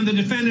commenting on the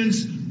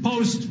defendant's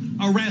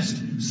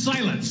post-arrest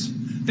silence.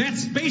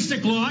 That's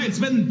basic law. It's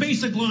been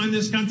basic law in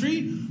this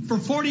country for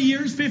 40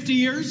 years, 50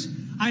 years.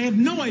 I have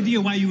no idea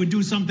why you would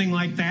do something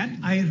like that.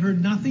 I had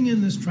heard nothing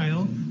in this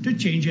trial to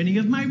change any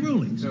of my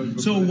rulings.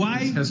 So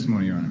why?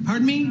 Testimony, Your Honor.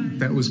 Pardon me?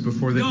 That was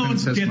before the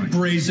defense testimony. Don't get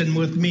brazen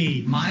with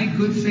me. My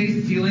good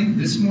faith feeling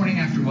this morning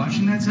after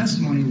watching that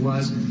testimony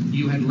was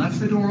you had left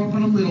the door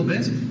open a little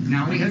bit.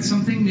 Now we had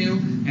something new,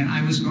 and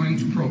I was going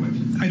to probe it.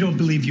 I don't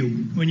believe you.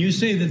 When you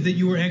say that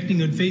you were acting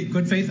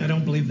good faith, I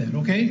don't believe that,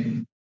 okay?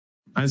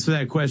 As to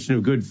that question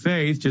of good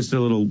faith, just a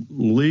little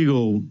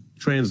legal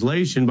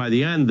translation. By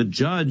the end, the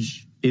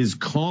judge is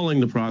calling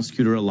the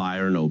prosecutor a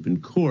liar in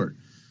open court.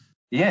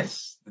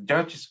 Yes, the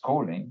judge is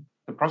calling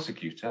the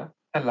prosecutor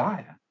a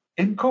liar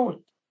in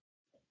court.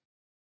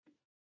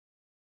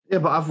 Yeah,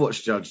 but I've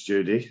watched Judge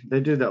Judy.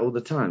 They do that all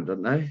the time,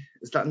 don't they?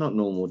 Is that not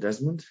normal,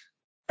 Desmond?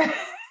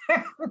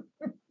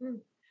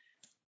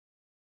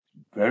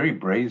 Very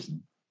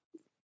brazen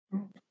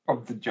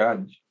of the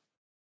judge.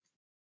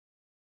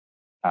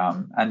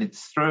 And it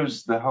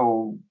throws the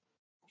whole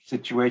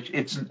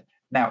situation.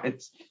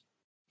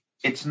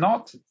 It's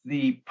not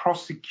the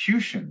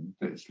prosecution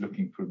that is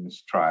looking for a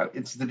mistrial.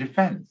 It's the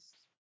defense.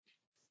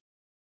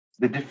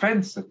 The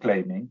defense are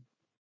claiming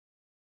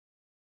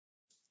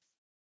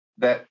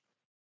that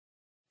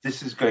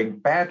this is going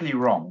badly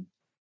wrong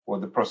for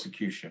the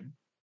prosecution,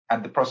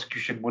 and the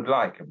prosecution would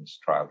like a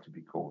mistrial to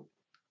be called.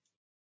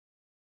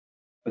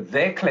 But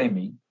they're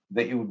claiming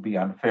that it would be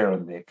unfair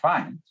on their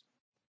client,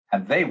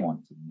 and they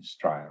want a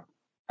mistrial.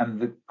 And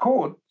the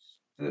court,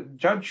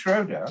 Judge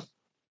Schroeder,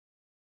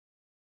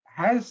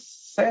 has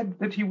said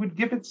that he would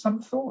give it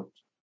some thought.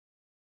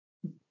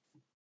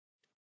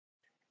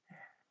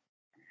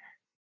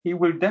 He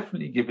will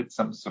definitely give it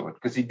some thought,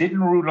 because he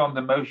didn't rule on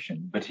the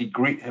motion, but he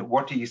agreed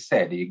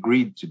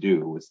to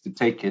do was to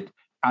take it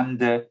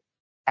under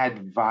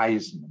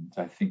advisement,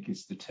 I think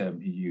is the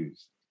term he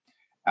used,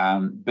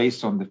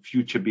 based on the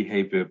future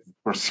behavior of the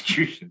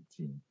prosecution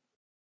team.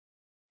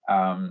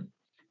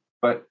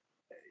 But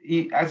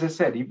as I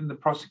said, even the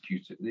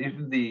prosecutor,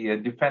 even the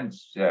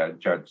defense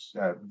judge,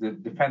 the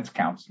defense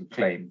counsel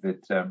claimed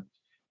that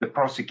the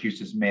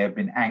prosecutors may have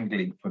been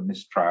angling for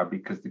mistrial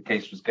because the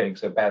case was going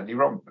so badly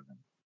wrong for them.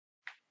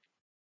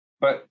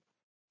 But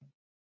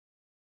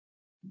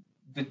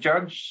the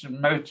judge's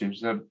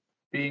motives are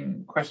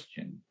being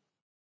questioned,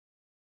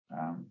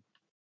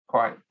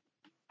 quite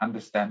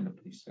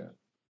understandably so.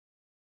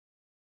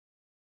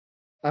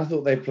 I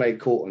thought they played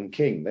court and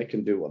king. They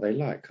can do what they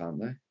like, can't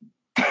they?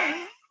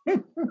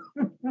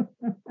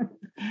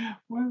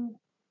 Well,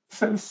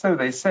 so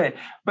they say.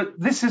 But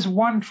this is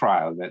one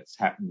trial that's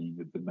happening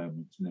at the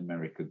moment in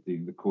America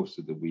during the course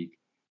of the week.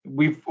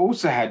 We've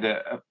also had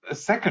a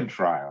second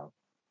trial,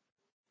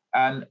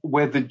 and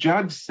where the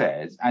judge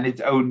says, and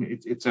it's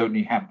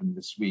only happened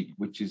this week,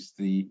 which is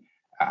the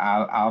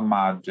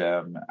Ahmaud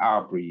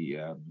Arbery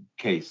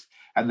case,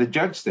 and the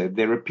judge said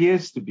there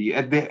appears to be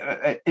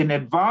in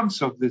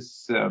advance of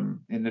this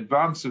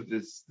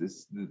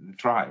the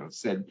trial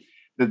said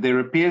that there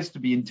appears to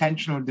be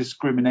intentional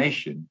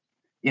discrimination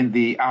in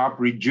the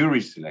Arbery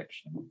jury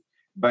selection,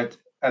 but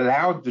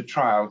allowed the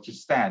trial to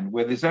stand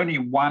where there's only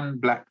one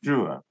black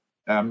juror,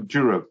 and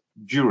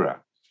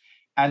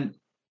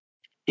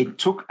it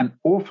took an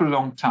awful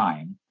long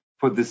time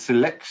for the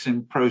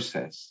selection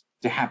process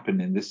to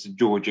happen in this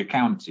Georgia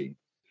County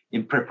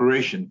in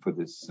preparation for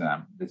this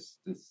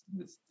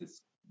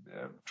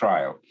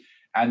trial.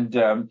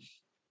 And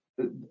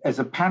as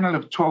a panel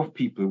of 12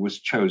 people was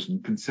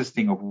chosen,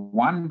 consisting of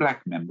one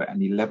black member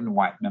and 11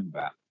 white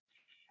member.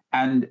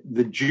 And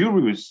the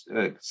jury was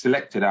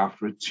selected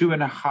after a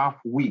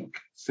 2.5-week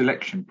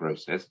selection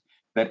process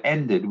that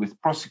ended with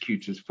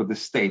prosecutors for the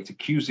state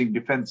accusing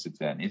defense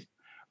attorneys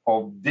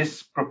of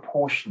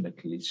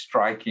disproportionately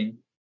striking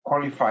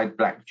qualified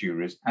black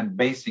jurors and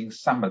basing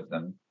some of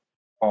them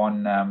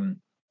on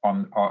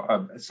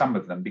some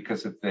of them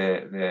because of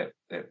their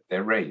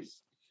race.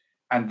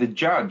 And the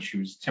judge,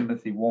 who's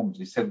Timothy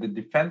Walmsley, said the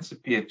defense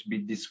appeared to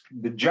be,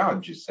 the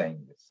judge is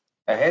saying this,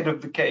 ahead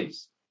of the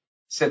case,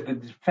 said the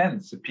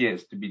defense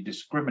appears to be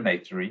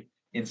discriminatory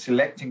in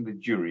selecting the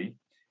jury,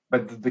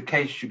 but that the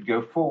case should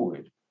go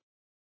forward.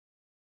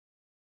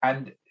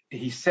 And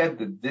he said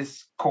that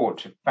this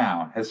court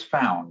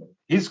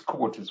his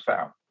court has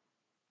found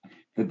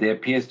that there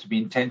appears to be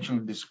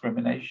intentional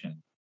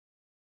discrimination.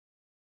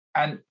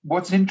 And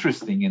what's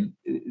interesting, and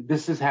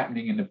this is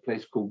happening in a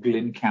place called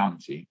Glynn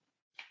County,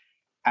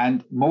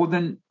 and more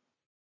than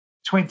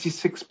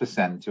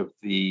 26% of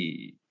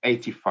the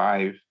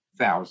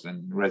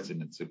 85,000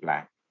 residents are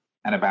black,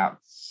 and about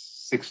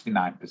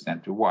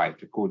 69% are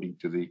white, according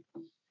to the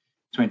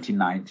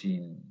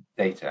 2019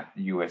 data,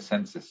 U.S.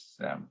 Census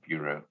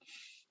Bureau.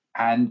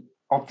 And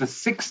of the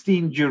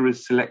 16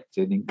 jurors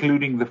selected,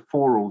 including the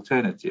 4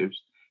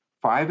 alternatives,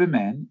 5 are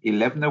men,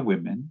 11 are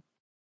women,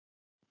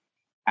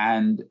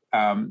 and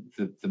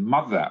the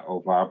mother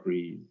of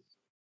Alman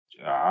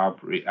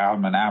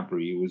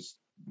Arbery, was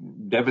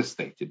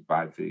devastated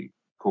by the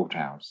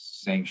courthouse,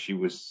 saying she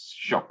was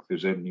shocked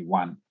there's only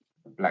one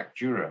black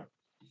juror.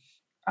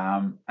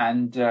 And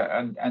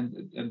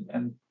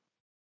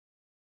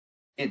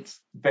it's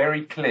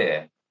very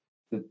clear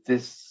that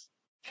this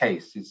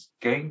case is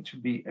going to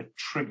be a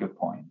trigger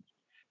point,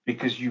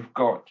 because you've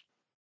got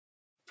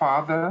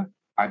father,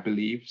 I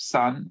believe,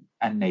 son,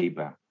 and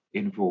neighbor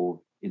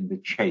involved in the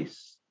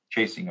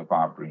chasing of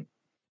Arbery,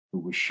 who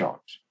was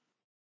shot.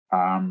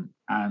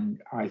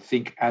 And I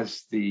think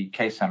as the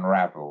case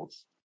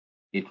unravels,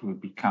 it will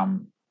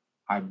become,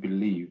 I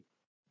believe,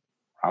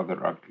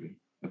 rather ugly,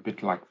 a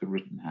bit like the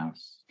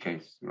Rittenhouse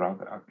case,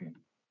 rather ugly.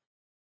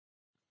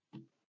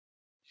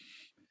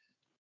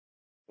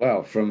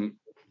 Well, from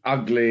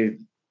ugly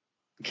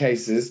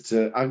cases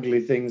to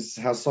ugly things,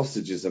 how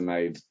sausages are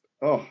made.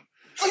 Oh,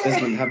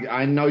 Desmond,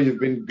 I know you've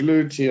been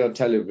glued to your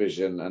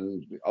television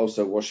and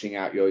also washing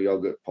out your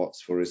yogurt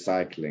pots for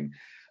recycling.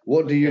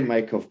 What do you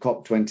make of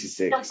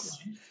COP26?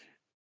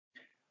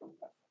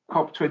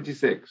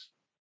 COP26?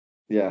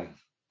 Yeah.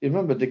 You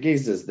remember the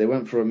geezers, they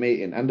went for a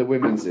meeting, and the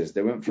women's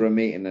they went for a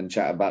meeting and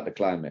chat about the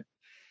climate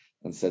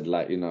and said,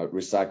 like, you know,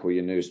 recycle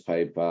your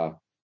newspaper,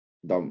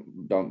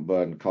 don't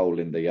burn coal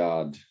in the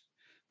yard,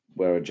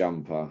 wear a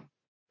jumper,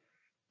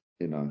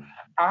 you know.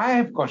 I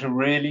have got a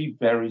really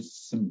very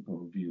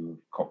simple view of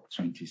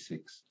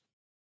COP26.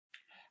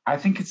 I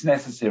think it's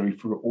necessary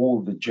for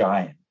all the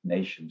giant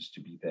nations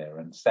to be there,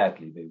 and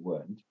sadly they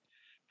weren't.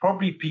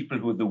 Probably people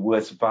who are the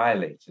worst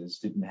violators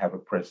didn't have a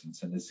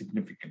presence, and a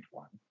significant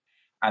one.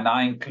 And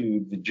I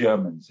include the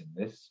Germans in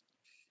this,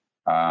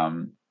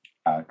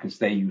 because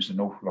they use an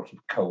awful lot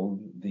of coal,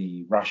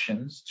 the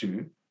Russians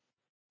too.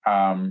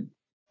 And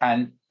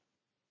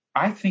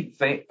I think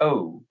they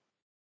owe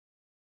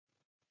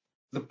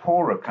the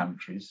poorer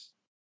countries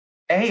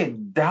a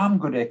damn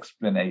good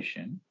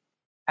explanation,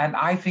 and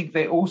I think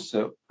they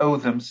also owe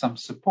them some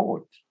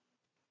support.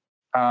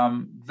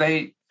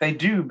 They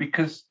do,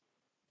 because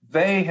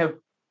they have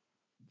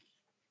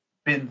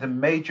been the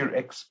major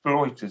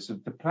exploiters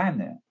of the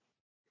planet,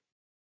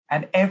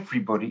 and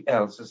everybody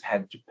else has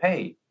had to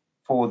pay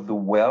for the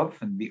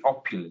wealth and the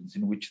opulence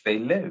in which they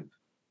live.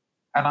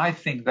 And I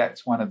think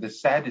that's one of the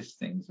saddest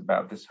things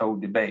about this whole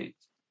debate,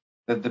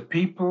 that the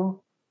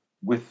people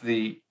with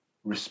the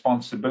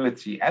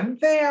responsibility, and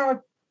they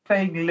are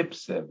paying lip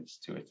service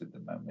to it at the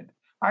moment.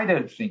 I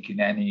don't think in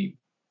any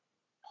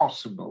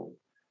possible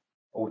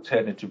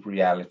alternative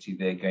reality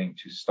they're going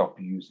to stop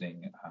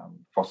using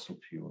fossil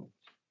fuels.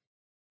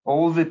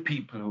 All the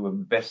people who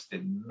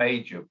invested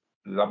major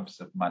lumps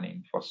of money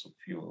in fossil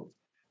fuels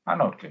are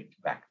not going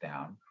to back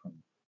down from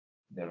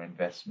their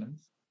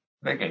investments.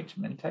 They're going to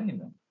maintain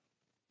them.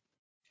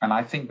 And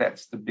I think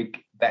that's the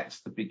big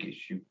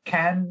issue.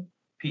 Can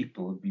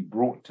people be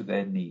brought to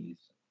their knees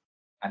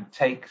and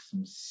take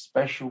some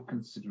special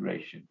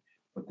consideration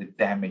for the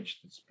damage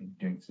that's been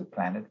doing to the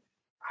planet?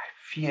 I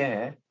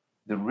fear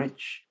the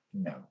rich,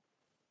 no.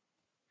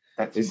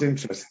 It's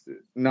interesting.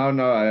 No,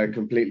 I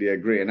completely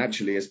agree. And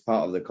actually, as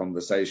part of the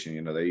conversation,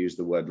 you know, they use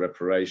the word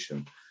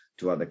reparation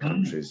to other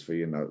countries for,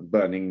 you know,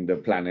 burning the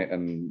planet,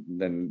 and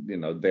then, you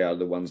know, they are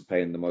the ones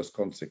paying the most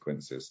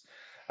consequences.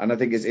 And I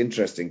think it's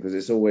interesting because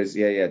it's always,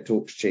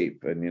 talk's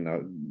cheap, and, you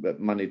know, but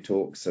money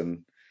talks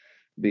and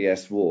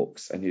BS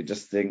walks, and you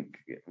just think,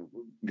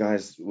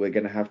 guys, we're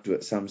going to have to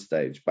at some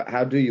stage. But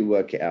how do you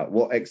work it out?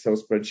 What Excel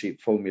spreadsheet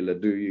formula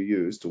do you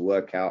use to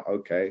work out,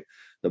 okay,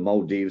 the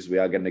Maldives, we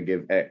are going to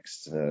give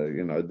X,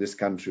 this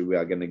country, we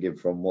are going to give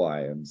from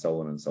Y, and so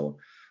on and so on.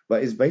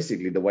 But it's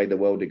basically the way the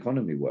world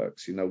economy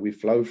works. You know, we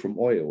flow from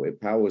oil.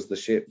 It powers the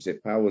ships.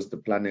 It powers the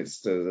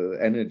planet's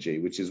energy,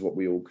 which is what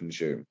we all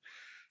consume.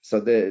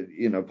 So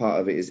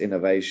part of it is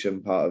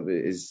innovation, part of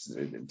it is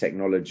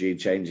technology,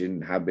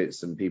 changing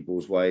habits and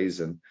people's ways.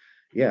 And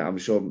yeah, I'm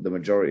sure the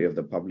majority of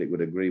the public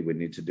would agree we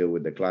need to deal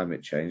with the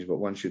climate change. But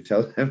once you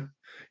tell them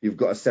you've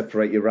got to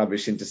separate your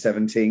rubbish into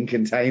 17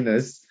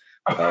 containers,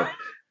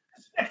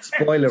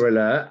 spoiler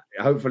alert,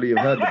 hopefully you've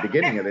heard the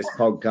beginning of this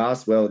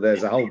podcast. Well,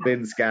 there's a whole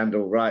bin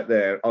scandal right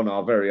there on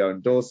our very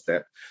own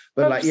doorstep.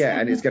 But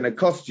and it's going to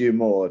cost you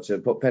more to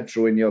put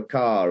petrol in your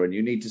car, and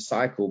you need to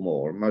cycle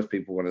more. And most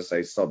people want to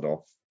say sod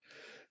off,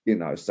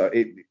 so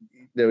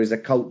there is a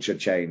culture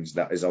change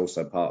that is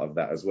also part of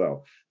that as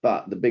well.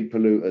 But the big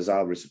polluters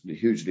are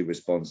hugely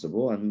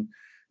responsible, and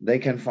they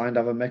can find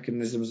other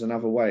mechanisms and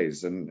other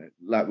ways. And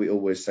like we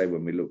always say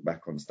when we look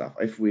back on stuff,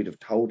 if we'd have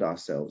told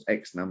ourselves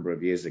X number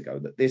of years ago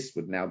that this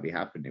would now be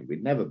happening,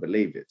 we'd never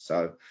believe it.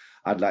 So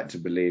I'd like to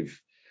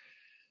believe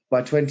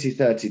by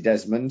 2030,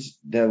 Desmond,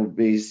 there will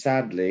be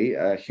sadly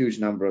a huge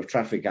number of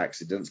traffic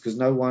accidents because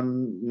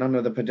none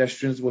of the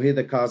pedestrians will hear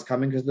the cars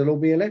coming because they'll all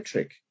be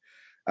electric.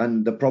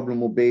 And the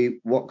problem will be,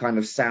 what kind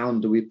of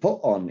sound do we put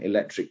on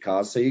electric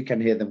cars so you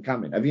can hear them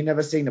coming? Have you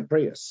never seen a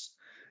Prius?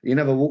 You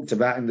never walked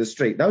about in the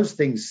street. Those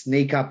things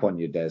sneak up on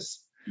you, Des.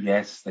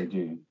 Yes, they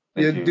do.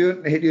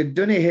 You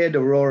don't hear the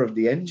roar of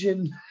the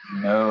engine?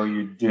 No,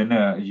 you do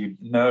not.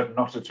 No,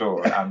 not at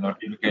all. I'm not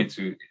even going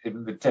to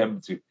even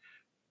attempt to.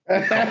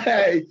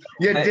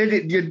 You did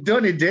it. You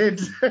done it,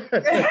 did.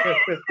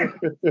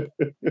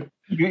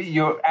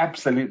 You're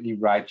absolutely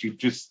right.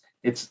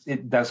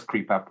 It does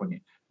creep up on you.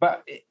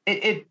 But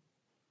in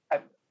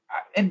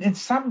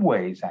some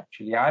ways,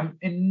 actually, I'm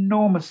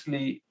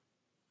enormously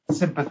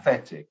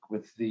sympathetic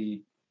with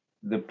the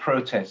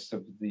protests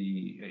of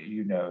the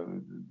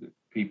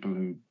people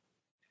who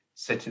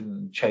sit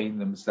and chain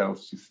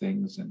themselves to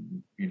things,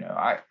 and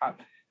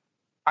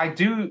I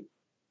do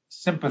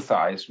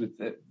sympathize with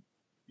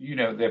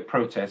their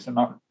protests, and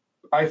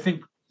I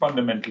think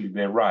fundamentally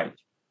they're right.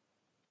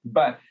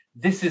 But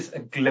this is a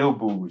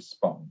global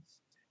response.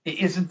 It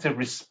isn't a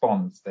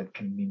response that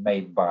can be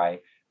made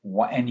by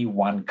any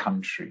one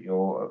country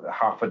or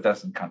half a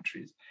dozen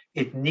countries.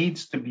 It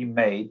needs to be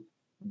made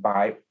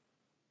by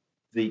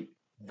the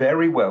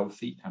very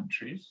wealthy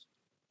countries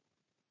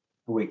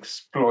who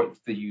exploit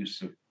the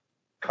use of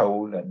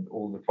coal and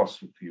all the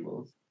fossil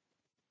fuels.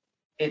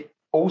 It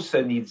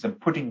also needs them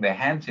putting their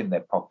hands in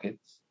their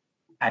pockets,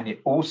 and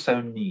it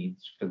also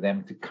needs for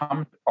them to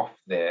come off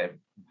their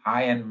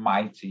high and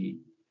mighty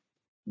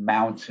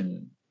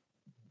mountain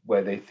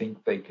where they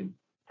think they could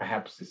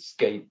perhaps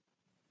escape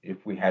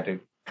if we had a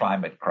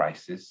climate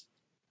crisis.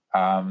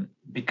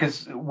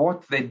 Because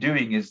what they're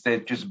doing is they're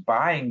just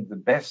buying the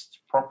best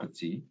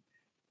property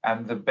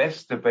and the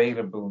best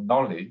available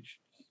knowledge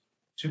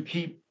to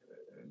keep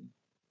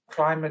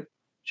climate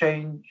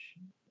change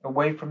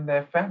away from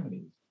their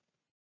families.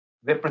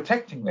 They're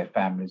protecting their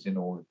families in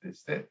all of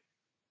this.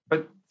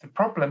 But the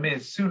problem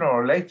is, sooner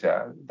or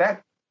later,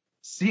 that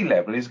sea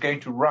level is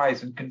going to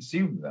rise and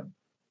consume them.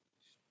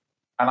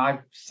 And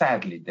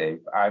sadly,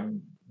 Dave,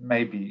 I'm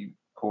maybe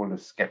called a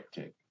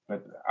skeptic,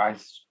 but I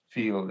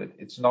feel that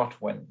it's not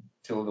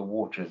till the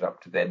water is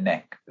up to their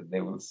neck that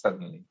they will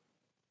suddenly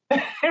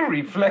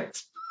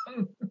reflect.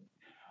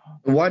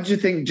 Why do you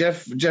think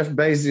Jeff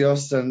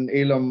Bezos and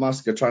Elon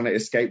Musk are trying to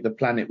escape the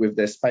planet with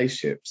their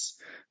spaceships?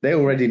 They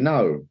already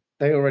know.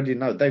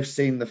 They've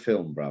seen the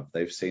film, bruv.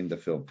 They've seen the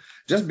film.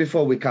 Just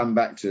before we come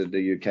back to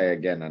the UK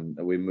again and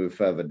we move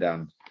further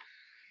down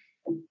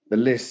the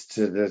list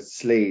to the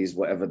sleaze,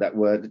 whatever that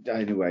word.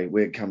 Anyway,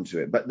 we'll come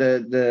to it. But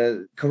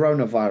the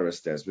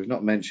coronavirus, Des, we've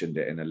not mentioned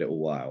it in a little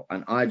while.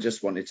 And I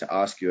just wanted to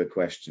ask you a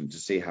question to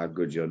see how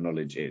good your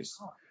knowledge is.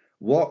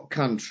 What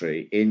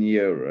country in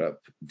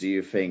Europe do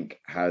you think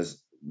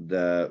has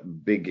the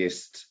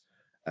biggest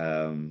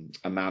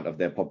amount of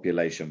their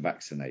population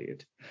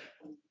vaccinated?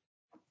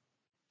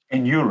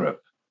 In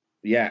Europe?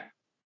 Yeah.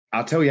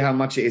 I'll tell you how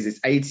much it is.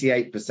 It's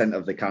 88%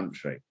 of the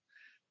country.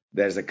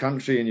 There's a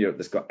country in Europe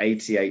that's got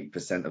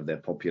 88% of their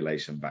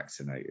population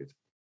vaccinated.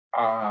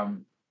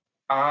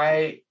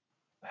 I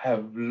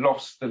have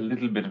lost a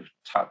little bit of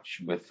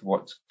touch with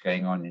what's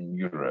going on in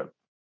Europe.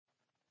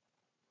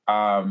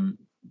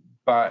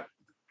 But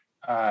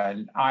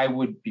I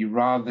would be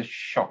rather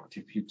shocked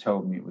if you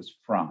told me it was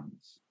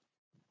France.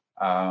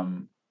 I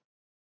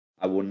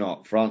will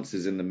not. France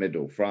is in the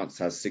middle. France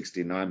has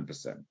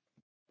 69%.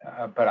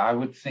 But I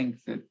would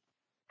think that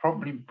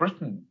probably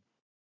Britain.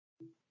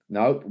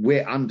 No,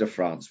 we're under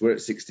France. We're at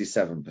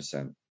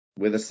 67%.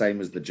 We're the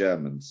same as the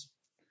Germans.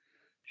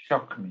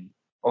 Shock me.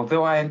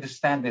 Although I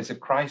understand there's a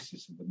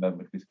crisis at the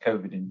moment with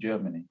COVID in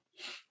Germany.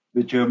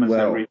 The Germans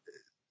are...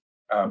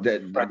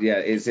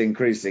 it's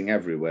increasing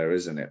everywhere,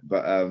 isn't it?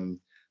 But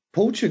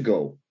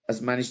Portugal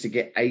has managed to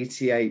get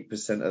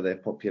 88% of their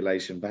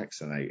population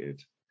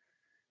vaccinated.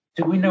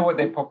 Do we know what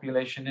their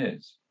population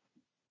is?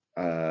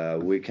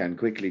 We can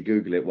quickly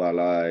Google it while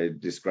I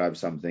describe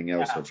something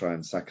else or try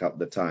and suck up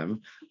the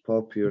time.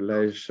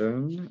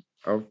 Population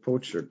of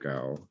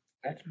Portugal.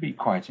 That'd be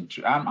quite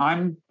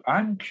interesting.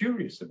 I'm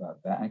curious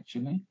about that,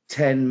 actually.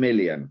 10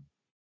 million.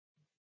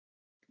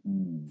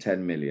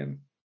 10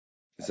 million.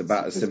 It's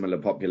about a similar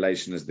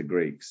population as the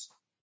Greeks.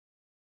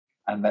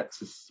 And that's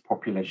the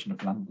population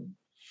of London.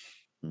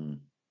 Mm.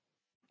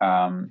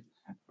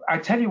 I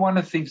tell you, one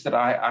of the things that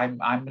I'm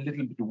a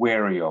little bit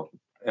wary of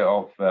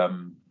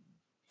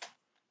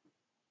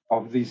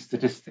these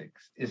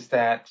statistics is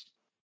that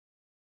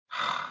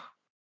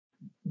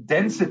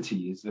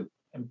density is an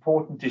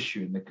important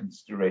issue in the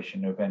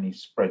consideration of any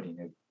spreading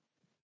of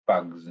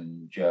bugs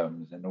and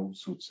germs and all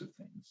sorts of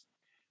things.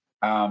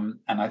 And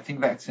I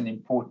think that's an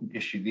important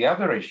issue. The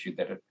other issue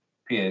that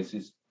appears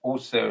is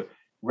also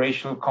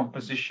racial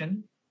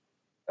composition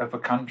of a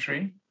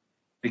country,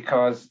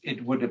 because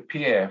it would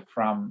appear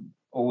from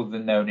all the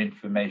known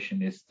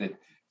information is that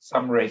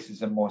some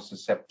races are more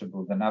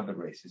susceptible than other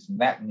races, and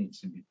that needs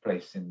to be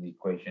placed in the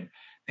equation.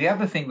 The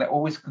other thing that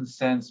always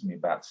concerns me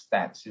about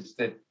stats is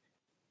that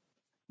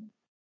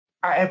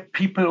I have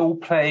people all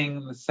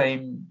playing the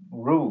same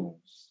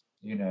rules,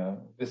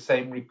 the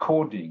same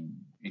recording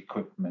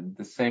equipment,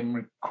 the same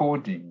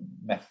recording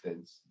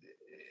methods.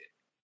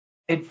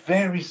 It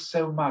varies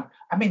so much.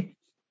 I mean,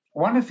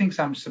 one of the things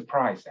I'm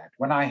surprised at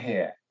when I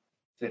hear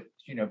that,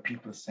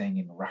 people saying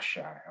in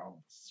Russia, oh,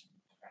 it's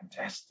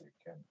fantastic.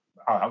 And,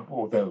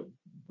 although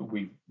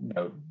we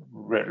know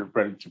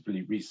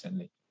relatively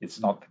recently, it's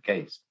not the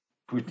case.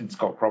 Putin's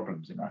got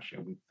problems in Russia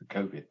with the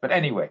COVID. But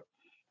anyway,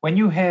 when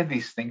you hear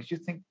these things, you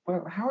think,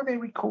 well, how are they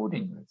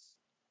recording this?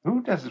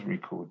 Who does the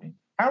recording?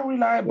 How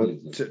reliable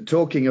is it?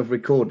 Talking of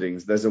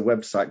recordings, there's a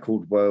website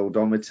called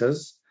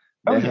Worldometers.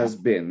 There has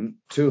been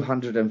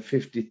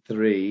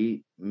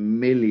 253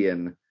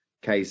 million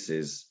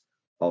cases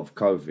of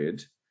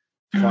COVID,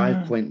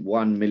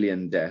 5.1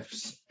 million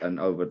deaths, and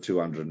over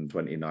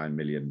 229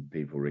 million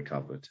people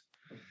recovered.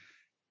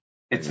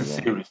 It's a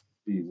serious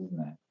disease, isn't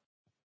it?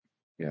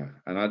 Yeah,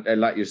 and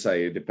like you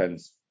say, it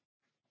depends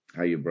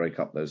how you break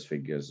up those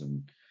figures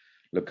and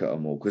look at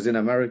them all. Because in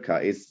America,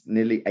 it's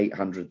nearly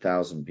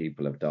 800,000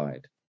 people have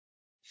died.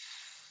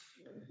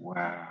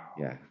 Wow.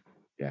 Yeah.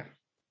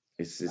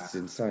 It's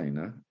insane,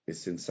 huh?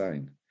 It's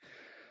insane.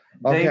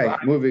 Dave, okay,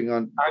 moving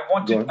on.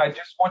 I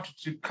just wanted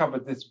to cover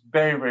this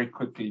very, very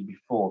quickly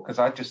before, because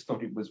I just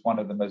thought it was one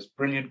of the most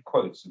brilliant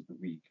quotes of the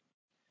week,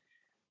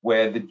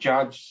 where the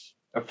judge,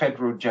 a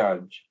federal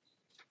judge,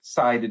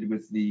 sided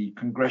with the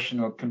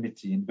congressional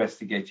committee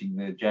investigating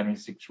the January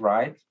 6th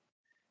riot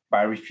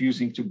by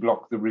refusing to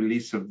block the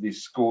release of the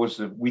scores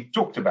of, we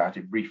talked about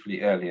it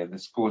briefly earlier, the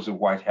scores of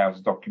White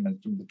House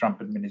documents from the Trump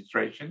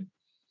administration.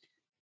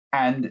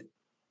 And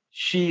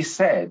she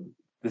said,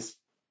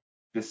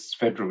 this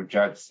federal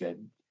judge said,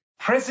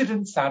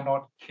 presidents are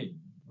not kings,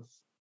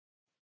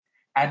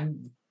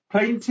 and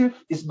plaintiff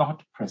is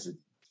not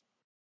president.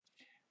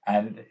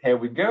 And here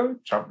we go,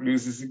 Trump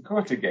loses in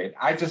court again.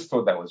 I just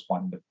thought that was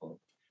wonderful.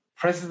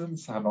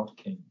 Presidents are not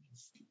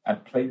kings, and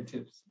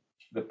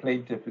the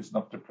plaintiff is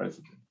not the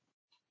president.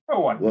 Oh,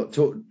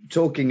 wonderful. Well,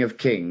 talking of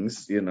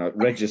kings,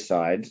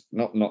 regicide,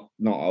 not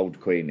old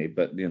Queenie,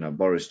 but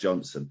Boris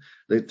Johnson.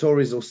 The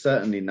Tories will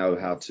certainly know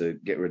how to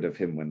get rid of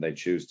him when they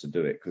choose to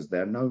do it, because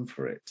they're known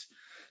for it.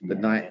 The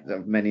night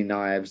of many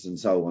knives and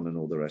so on and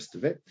all the rest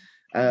of it.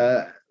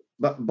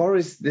 But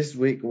Boris this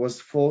week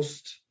was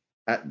forced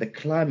at the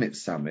climate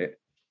summit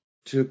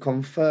to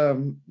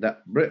confirm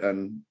that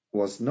Britain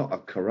was not a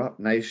corrupt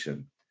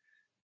nation.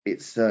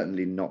 It's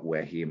certainly not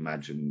where he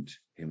imagined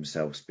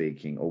himself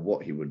speaking or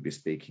what he would be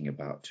speaking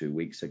about 2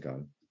 weeks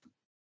ago.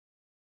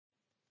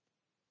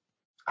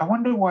 I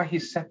wonder why he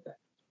said that.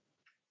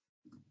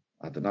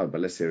 I don't know, but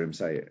let's hear him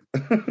say it.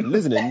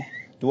 Listening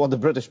to what the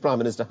British Prime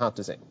Minister had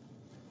to say.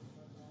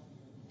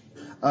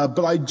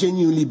 But I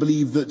genuinely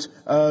believe that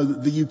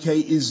the UK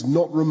is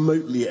not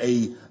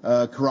remotely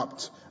a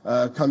corrupt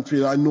country,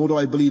 nor do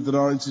I believe that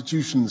our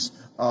institutions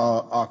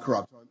are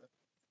corrupt.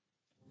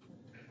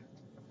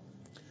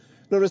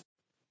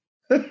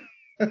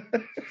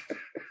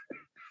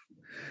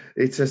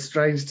 It's a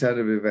strange turn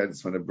of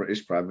events when a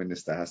British Prime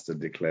Minister has to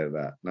declare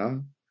that,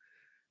 no?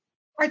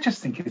 I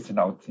just think it's an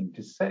odd thing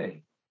to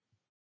say.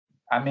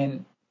 I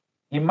mean,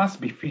 he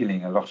must be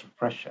feeling a lot of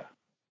pressure.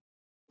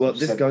 Well,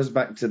 this goes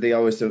back to the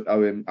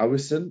Owen,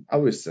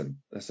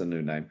 that's a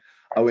new name,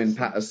 Owen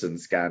Paterson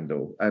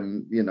scandal.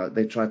 And,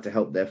 they tried to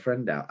help their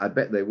friend out. I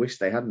bet they wish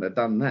they hadn't have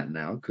done that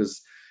now,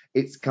 because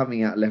it's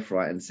coming out left,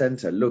 right and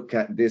centre. Look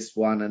at this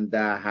one and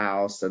their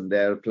house, and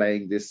they're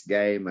playing this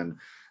game. And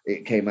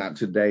it came out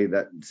today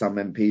that some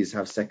MPs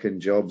have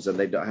second jobs and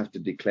they don't have to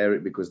declare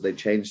it because they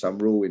changed some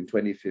rule in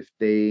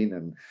 2015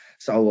 and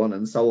so on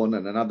and so on.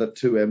 And another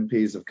 2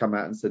 MPs have come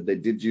out and said they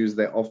did use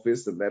their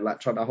office, and they're like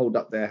trying to hold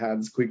up their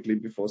hands quickly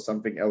before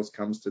something else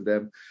comes to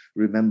them.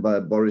 Remember,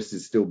 Boris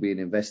is still being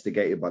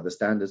investigated by the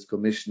Standards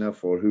Commissioner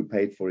for who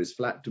paid for his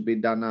flat to be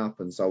done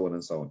up and so on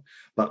and so on.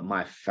 But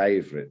my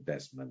favourite,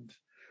 Desmond,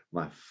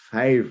 my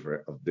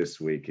favourite of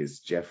this week is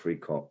Geoffrey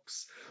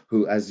Cox,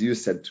 who, as you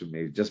said to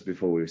me just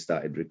before we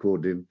started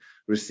recording,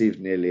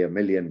 received nearly £1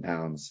 million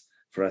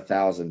for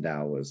 1,000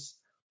 hours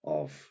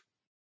of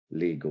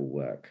legal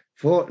work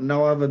for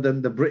no other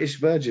than the British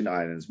Virgin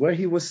Islands, where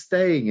he was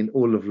staying in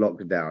all of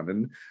lockdown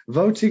and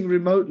voting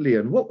remotely.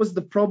 And what was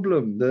the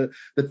problem? The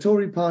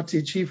Tory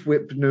party chief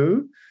whip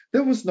knew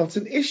there was not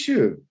an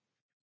issue.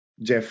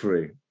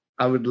 Jeffrey,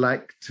 I would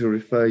like to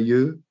refer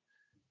you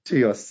to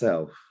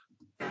yourself.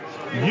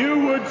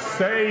 You would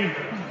say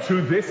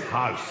to this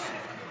House,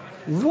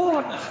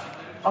 what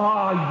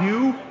are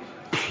you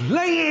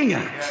playing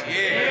at?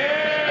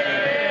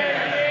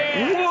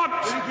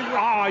 What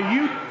are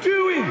you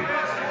doing?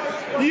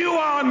 You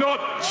are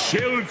not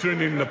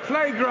children in the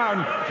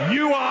playground.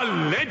 You are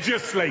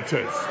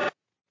legislators.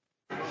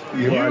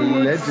 You are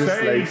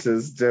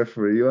legislators,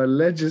 Jeffrey. You are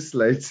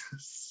legislators.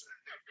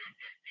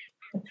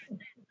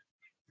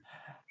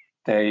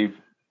 Dave,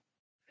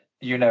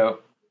 you know,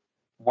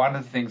 one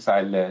of the things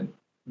I learned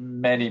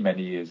many,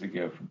 many years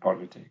ago from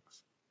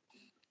politics,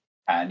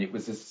 and it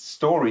was a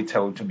story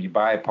told to me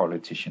by a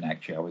politician,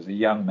 actually. I was a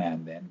young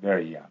man then,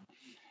 very young.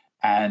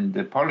 And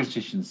the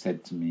politician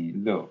said to me,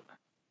 look,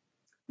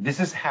 this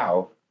is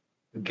how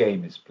the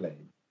game is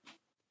played.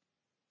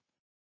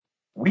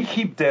 We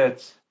keep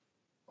dirt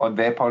on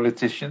their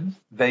politicians,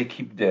 they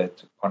keep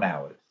dirt on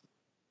ours.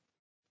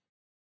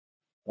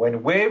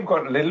 When we've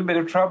got a little bit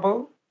of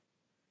trouble,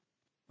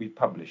 we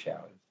publish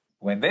ours.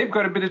 When they've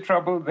got a bit of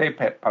trouble, they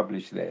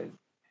publish theirs.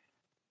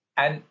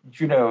 And,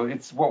 you know,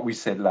 it's what we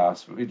said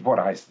last week, it's what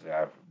I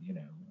said, you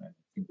know, I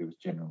think there was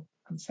general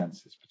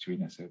consensus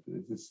between us over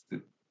this.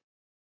 That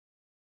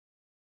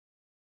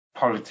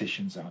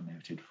politicians are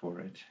noted for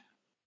it.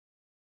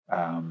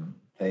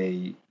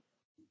 They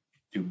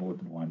do more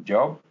than one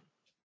job.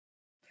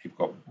 They've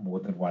got more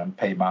than one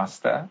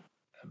paymaster.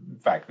 In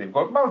fact, they've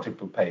got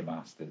multiple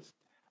paymasters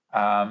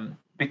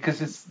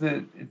because it's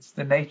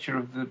the nature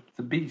of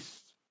the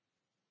beast.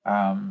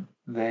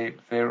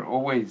 They're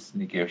always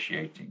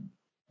negotiating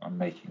on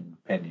making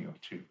a penny or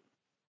two.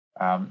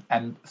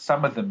 And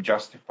some of them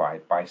justify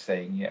it by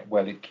saying, yeah,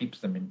 well, it keeps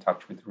them in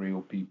touch with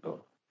real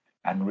people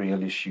and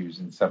real issues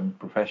in some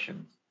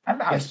professions. And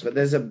yes, but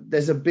there's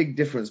a big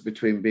difference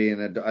between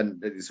being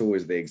and it's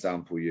always the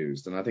example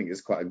used, and I think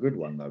it's quite a good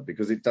one though,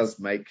 because it does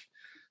make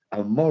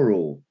a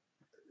moral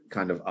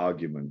kind of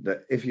argument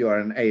that if you are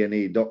an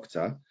A&E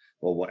doctor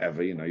or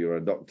whatever, you know, you're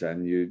a doctor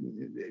and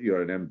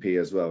you're an MP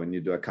as well, and you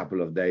do a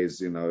couple of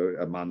days, you know,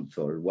 a month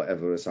or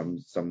whatever,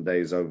 some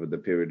days over the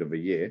period of a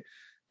year,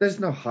 there's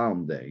no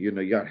harm there. You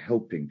know, you're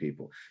helping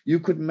people. You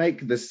could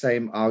make the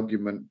same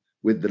argument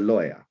with the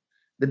lawyer.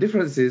 The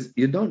difference is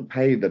you don't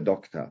pay the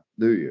doctor,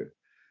 do you?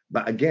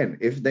 But again,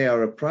 if they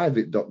are a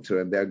private doctor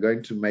and they're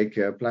going to make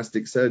a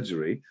plastic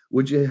surgery,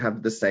 would you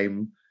have the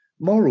same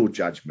moral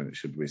judgment,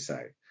 should we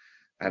say?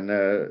 And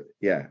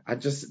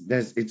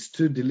it's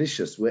too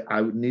delicious.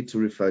 I would need to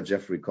refer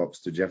Geoffrey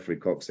Cox to Geoffrey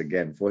Cox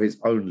again for his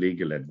own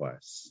legal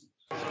advice.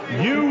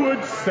 You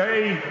would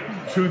say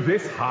to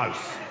this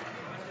House,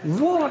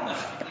 what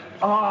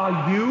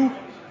are you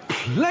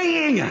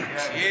playing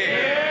at?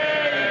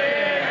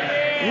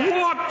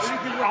 What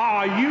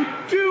are you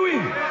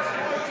doing?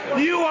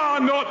 You are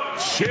not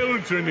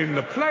children in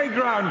the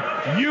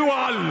playground. You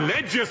are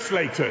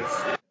legislators.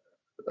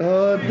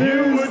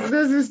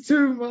 This is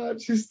too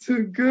much. It's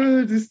too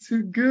good. It's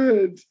too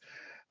good.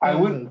 I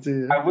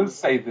will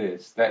say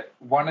this, that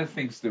one of the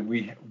things that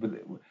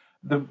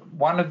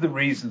one of the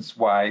reasons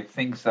why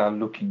things are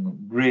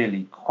looking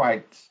really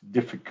quite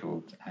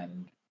difficult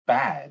and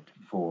bad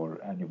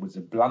and it was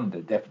a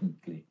blunder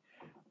definitely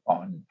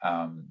on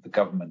the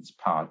government's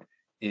part,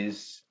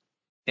 is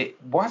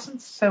it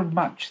wasn't so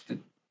much that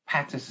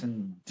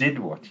Patterson did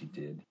what he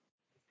did,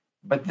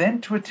 but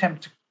then to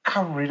attempt to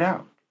cover it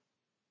up.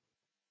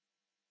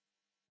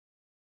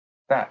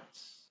 That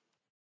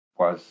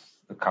was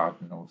the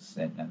cardinal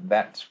sin, and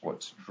that's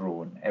what's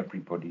drawn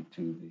everybody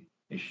to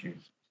the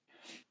issues.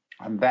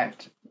 And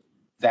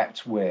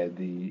that's where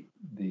the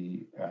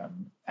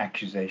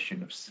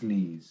accusation of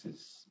sleaze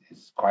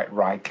is quite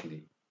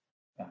rightly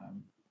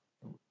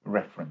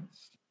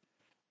referenced.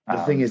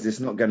 The thing is, it's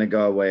not going to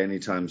go away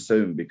anytime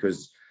soon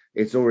because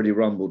it's already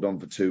rumbled on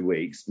for 2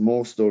 weeks.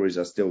 More stories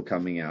are still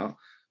coming out.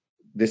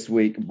 This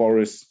week,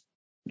 Boris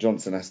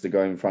Johnson has to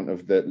go in front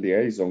of the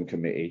liaison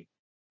committee,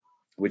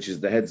 which is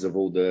the heads of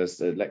all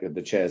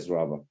the chairs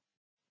rather,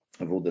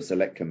 of all the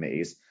select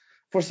committees,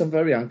 for some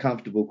very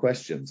uncomfortable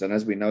questions. And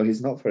as we know,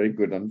 he's not very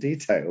good on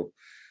detail,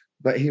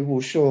 but he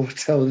will sure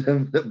tell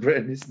them that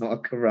Britain is not a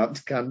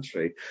corrupt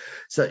country.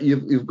 So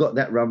you've got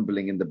that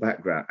rumbling in the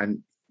background,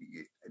 and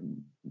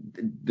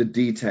the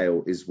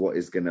detail is what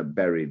is going to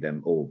bury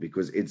them all,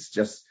 because it's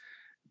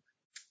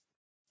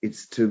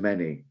too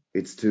many.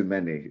 It's too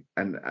many.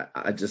 And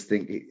I just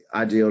think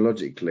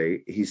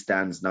ideologically, he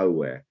stands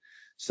nowhere.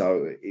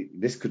 So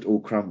this could all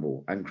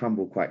crumble and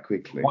crumble quite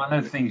quickly. One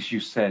of the things you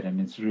said,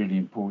 and it's really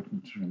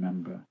important to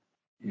remember,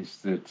 is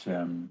that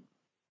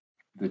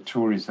the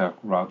Tories are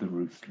rather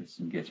ruthless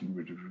in getting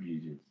rid of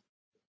leaders.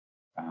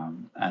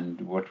 And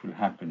what will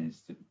happen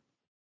is that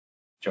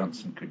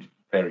Johnson could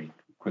very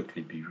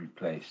quickly be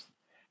replaced.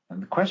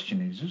 And the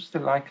question is, who's the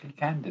likely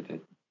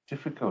candidate?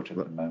 Difficult at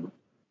the moment.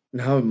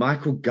 No,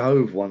 Michael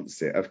Gove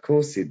wants it. Of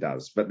course he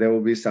does. But there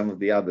will be some of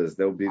the others.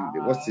 There'll be,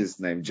 what's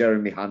his name?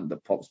 Jeremy Hunt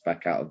that pops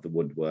back out of the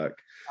woodwork.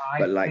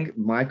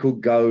 Michael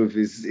Gove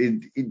is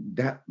in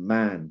that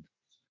man.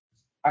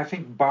 I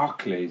think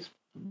Barclay's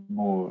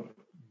more,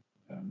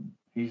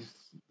 he's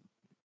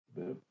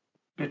a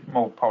bit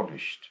more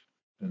polished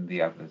than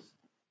the others.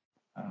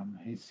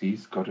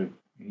 He's got a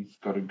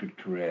good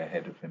career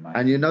ahead of him.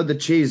 And you know the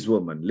cheese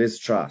woman, Liz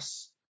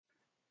Truss.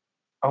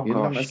 Oh, you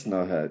gosh. must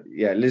know her.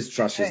 Yeah, Liz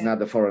Truss is now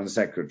the Foreign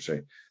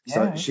Secretary.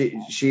 So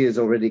she is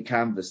already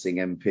canvassing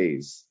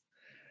MPs.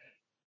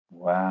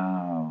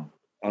 Wow.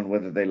 On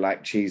whether they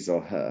like cheese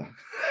or her.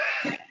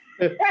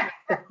 But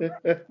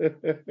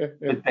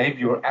Dave,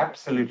 you're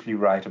absolutely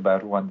right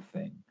about one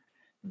thing.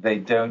 They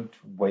don't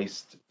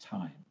waste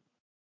time.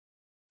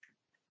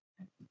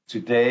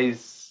 Today's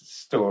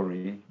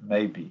story,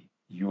 maybe.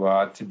 You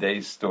are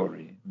today's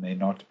story, may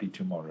not be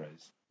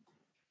tomorrow's.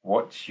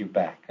 Watch your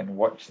back and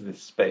watch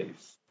this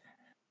space.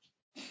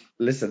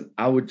 Listen,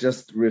 I would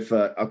just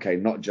refer, okay,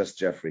 not just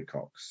Geoffrey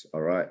Cox,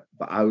 all right?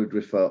 But I would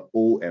refer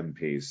all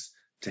MPs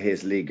to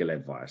his legal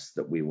advice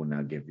that we will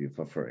now give you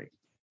for free.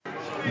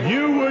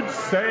 You would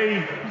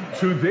say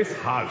to this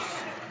House,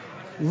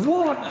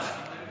 what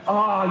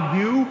are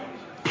you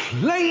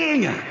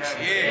playing at?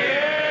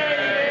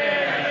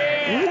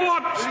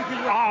 What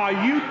are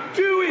you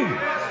doing?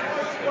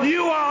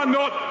 You are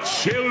not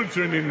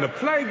children in the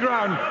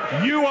playground.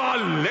 You are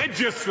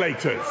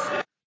legislators.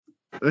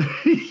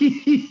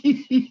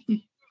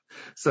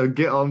 So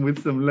get on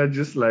with some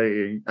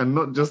legislating, and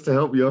not just to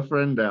help your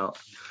friend out.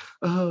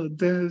 Oh,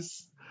 Des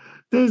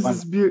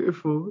is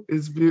beautiful.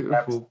 It's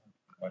beautiful.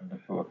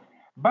 Wonderful.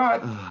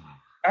 But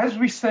as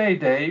we say,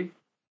 Dave,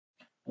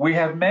 we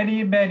have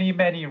many, many,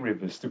 many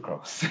rivers to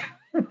cross.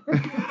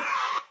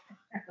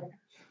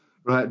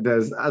 Right,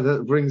 Des.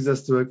 That brings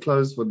us to a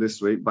close for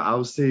this week, but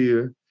I'll see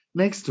you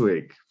next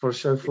week for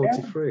show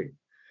 43.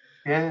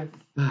 Yes.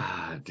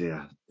 Ah,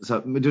 dear. So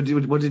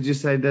what did you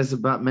say, Des,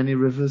 about many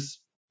rivers?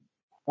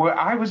 Well,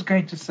 I was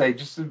going to say,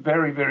 just a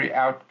very, very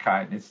out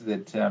kind, is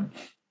that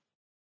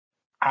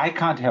I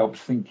can't help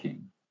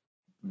thinking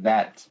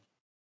that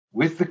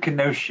with the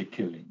Kenosha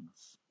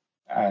killings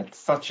at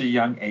such a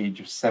young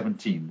age of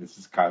 17, this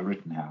is Kyle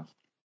Rittenhouse,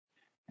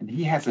 and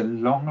he has a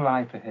long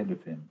life ahead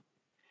of him,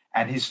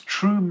 and his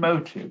true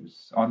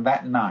motives on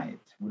that night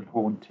will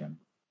haunt him.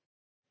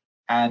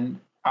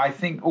 And I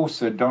think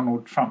also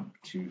Donald Trump,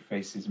 too,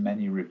 faces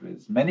many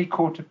rivers, many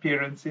court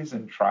appearances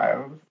and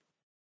trials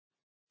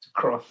to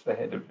cross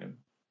ahead of him.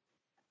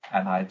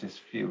 And I just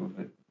feel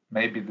that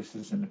maybe this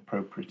is an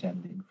appropriate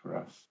ending for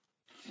us.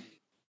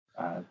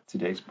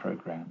 Today's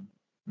program.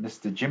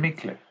 Mr. Jimmy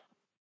Cliff,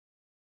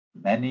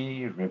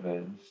 many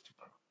rivers to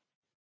cross.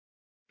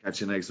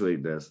 Catch you next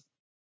week, Des.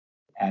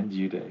 And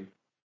you, Dave.